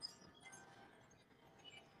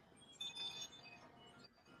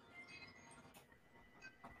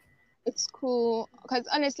 It's cool because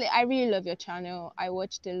honestly, I really love your channel. I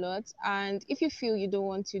watched a lot, and if you feel you don't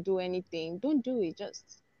want to do anything, don't do it.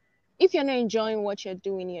 Just if you're not enjoying what you're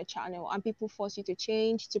doing in your channel and people force you to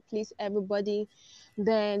change to please everybody,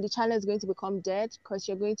 then the channel is going to become dead because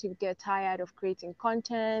you're going to get tired of creating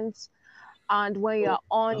content. And when you're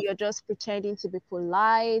on, you're just pretending to be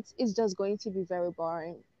polite. It's just going to be very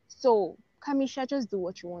boring. So, Kamisha, just do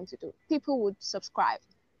what you want to do. People would subscribe.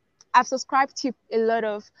 I've subscribed to a lot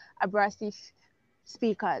of abrasive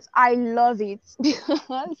speakers. I love it.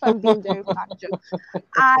 If I'm being very factual,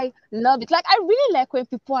 I love it. Like, I really like when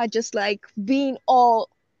people are just like being all,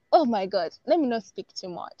 oh my God, let me not speak too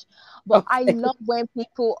much. But Okay. I love when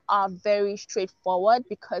people are very straightforward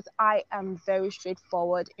because I am very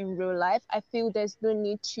straightforward in real life. I feel there's no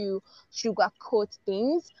need to sugarcoat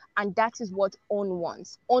things. And that is what On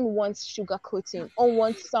wants. On wants sugarcoating. On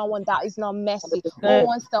wants someone that is not messy. On 100%.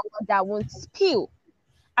 wants someone that won't spill.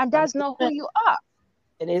 And that's not who 100%. you are.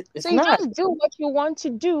 And it's So you not. just do what you want to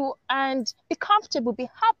do and be comfortable, be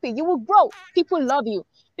happy. You will grow. People love you.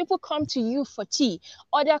 People come to you for tea.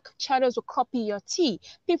 Other channels will copy your tea.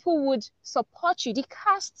 People would support you. The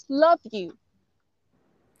cast love you.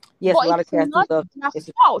 Yes, But a lot of it's cats do not love. their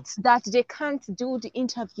It's fault that they can't do the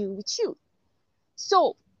interview with you.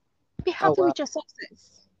 So be oh happy wow. with your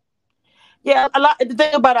success. Yeah, a lot. The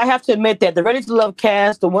thing about it, I have to admit that the Ready to Love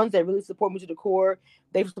cast, the ones that really support me to the core,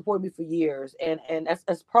 they've supported me for years, and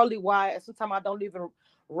that's partly why sometimes I don't even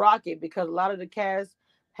rock it because a lot of the cast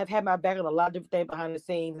have had my back on a lot of different things behind the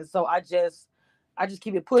scenes, and so I just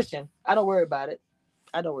keep it pushing. I don't worry about it.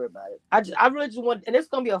 I don't worry about it. I really just want, and it's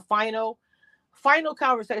gonna be a final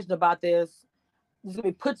conversation about this. It's gonna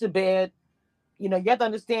be put to bed. You have to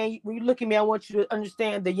understand when you look at me. I want you to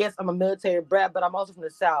understand that yes, I'm a military brat, but I'm also from the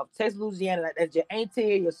South, Texas, Louisiana. That's your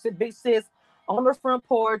auntie, your big sis on the front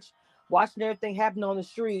porch, watching everything happen on the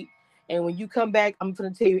street. And when you come back, I'm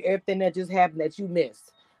going to tell you everything that just happened that you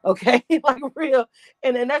missed. Okay, like real,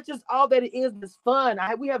 and that's just all that it is. It's fun.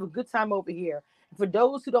 We have a good time over here. For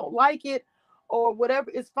those who don't like it or whatever,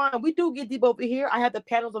 it's fine. We do get deep over here. I have the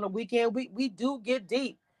panels on the weekend. We do get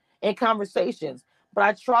deep in conversations, but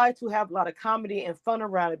I try to have a lot of comedy and fun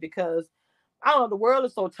around it because I don't know, the world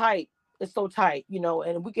is so tight. It's so tight, you know,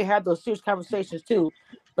 and we can have those serious conversations too.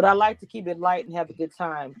 But I like to keep it light and have a good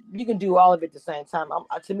time. You can do all of it at the same time.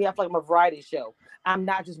 To me, I feel like I'm a variety show. I'm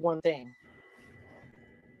not just one thing.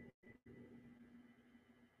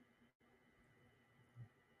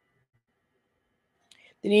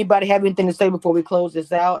 Did anybody have anything to say before we close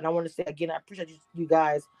this out? And I want to say again, I appreciate you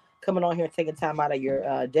guys coming on here and taking time out of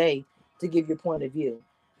your day to give your point of view.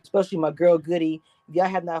 Especially my girl Goody. If y'all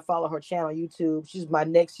have not followed her channel on YouTube, she's my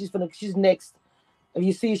next. She's next. If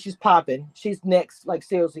you see, she's popping. She's next. Like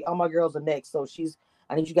seriously, all my girls are next. So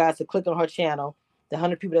I need you guys to click on her channel. The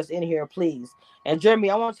 100 people that's in here, please. And Jeremy,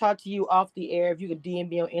 I want to talk to you off the air. If you could DM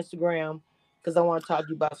me on Instagram, because I want to talk to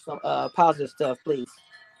you about some positive stuff, please.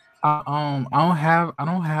 I don't have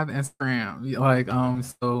Instagram. Like,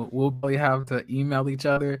 so we'll probably have to email each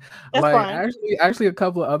other. That's like fine. actually a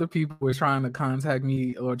couple of other people were trying to contact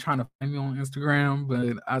me or trying to find me on Instagram,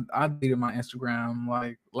 but I deleted my Instagram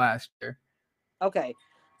like last year. Okay.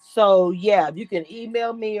 So yeah, if you can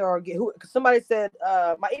email me or somebody said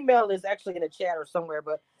my email is actually in the chat or somewhere,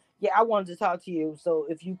 but yeah, I wanted to talk to you. So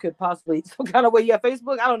if you could possibly some kind of way, you have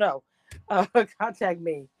Facebook, I don't know, contact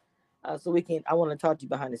me. So I want to talk to you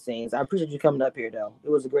behind the scenes. I appreciate you coming up here, though. It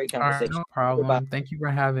was a great conversation. No problem. Goodbye. Thank you for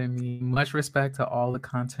having me. Much respect to all the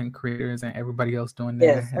content creators and everybody else doing that.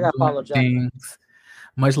 Yes, I got to apologize. Things.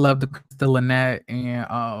 Much love to Krista Lynette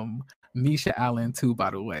and Misha Allen too, by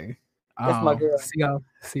the way. That's my girl.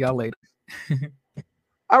 See y'all later.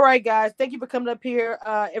 All right, guys. Thank you for coming up here.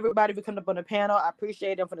 Everybody for coming up on the panel. I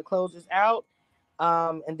appreciate them for the close this out.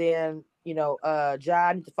 And then, you know, Jai,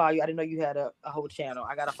 I need to follow you. I didn't know you had a whole channel.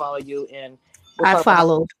 I gotta follow you, and I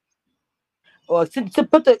followed. Or to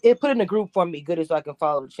put in the group for me, Goody, so I can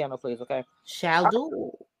follow the channel, please. Okay. Shall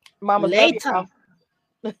do. Mama, later.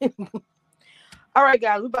 All right,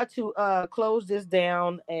 guys, we're about to close this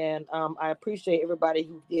down, and I appreciate everybody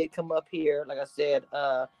who did come up here, like I said,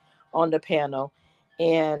 on the panel,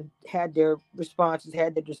 and had their responses,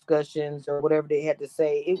 had their discussions, or whatever they had to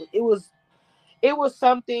say. It was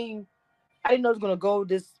something I didn't know it was gonna go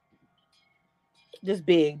this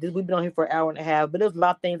big. We've been on here for an hour and a half, but there's a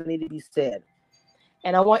lot of things that need to be said.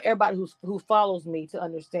 And I want everybody who follows me to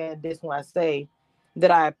understand this when I say that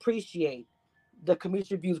I appreciate the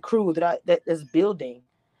Community Reviews crew that is building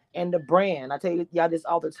and the brand. I tell y'all this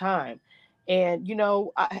all the time. And you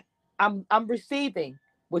know, I'm receiving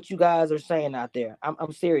what you guys are saying out there.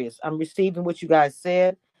 I'm serious. I'm receiving what you guys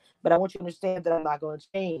said, but I want you to understand that I'm not going to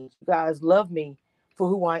change. You guys love me for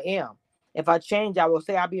who I am. If I change, I will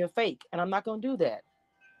say I'll be a fake, and I'm not going to do that.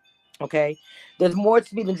 Okay? There's more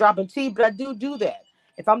to me than dropping tea, but I do that.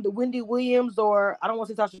 If I'm the Wendy Williams, or I don't want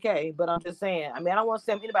to say Tasha K, but I'm just saying, I mean, I don't want to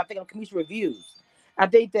say anybody. I think I'm Community Reviews. I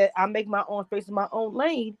think that I make my own space in my own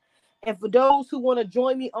lane. And for those who want to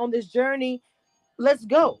join me on this journey, let's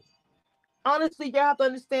go. Honestly, y'all have to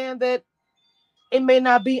understand that it may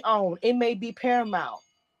not be on. It may be Paramount.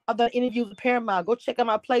 I've done interviews with Paramount. Go check out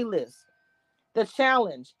my playlist. The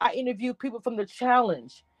Challenge. I interview people from The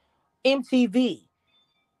Challenge. MTV.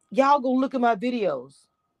 Y'all go look at my videos.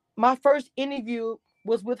 My first interview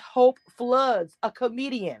was with Hope Floods, a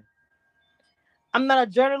comedian. I'm not a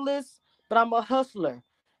journalist, but I'm a hustler.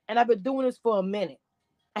 And I've been doing this for a minute.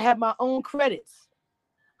 I have my own credits.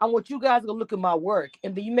 I want you guys to go look at my work,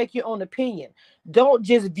 and then you make your own opinion. Don't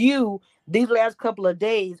just view these last couple of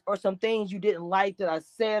days or some things you didn't like that I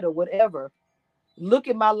said or whatever. Look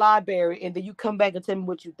at my library, and then you come back and tell me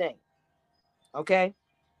what you think. Okay?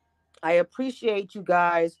 I appreciate you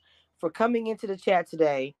guys for coming into the chat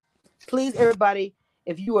today. Please, everybody,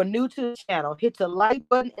 if you are new to the channel, hit the like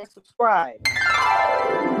button and subscribe.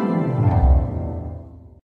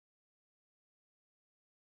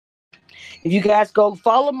 If you guys go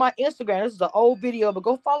follow my Instagram, this is an old video, but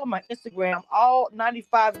go follow my Instagram, all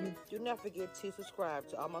 95 of you. Do not forget to subscribe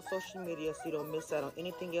to all my social media so you don't miss out on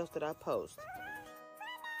anything else that I post.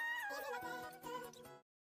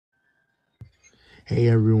 Hey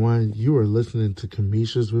everyone, you are listening to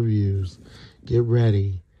Kamisha's Reviews. Get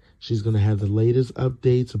ready. She's going to have the latest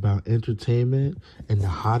updates about entertainment and the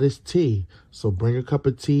hottest tea. So bring a cup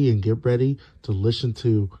of tea and get ready to listen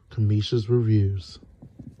to Kamisha's Reviews.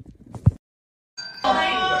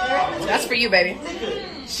 That's for you, baby.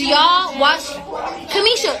 So y'all watch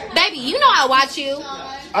Kamisha, baby, you know I watch you.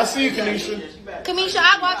 I see you, Kamisha. Kamisha,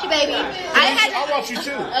 I watch you, baby. I watch you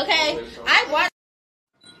too. Okay. I watch.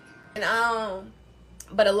 And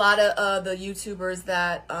But a lot of the YouTubers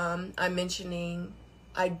that I'm mentioning,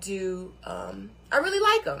 I really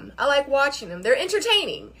like them. I like watching them. They're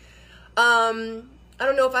entertaining. I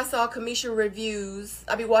don't know if I saw Kamisha Reviews.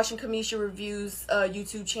 I'll be watching Kamisha Reviews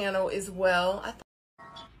YouTube channel as well.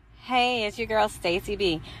 Hey, it's your girl Stacy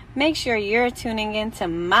B. Make sure you're tuning in to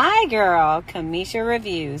my girl Kamisha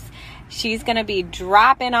Reviews. She's going to be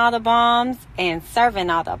dropping all the bombs and serving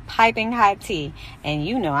all the piping hot tea. And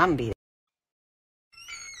you know I'm going to be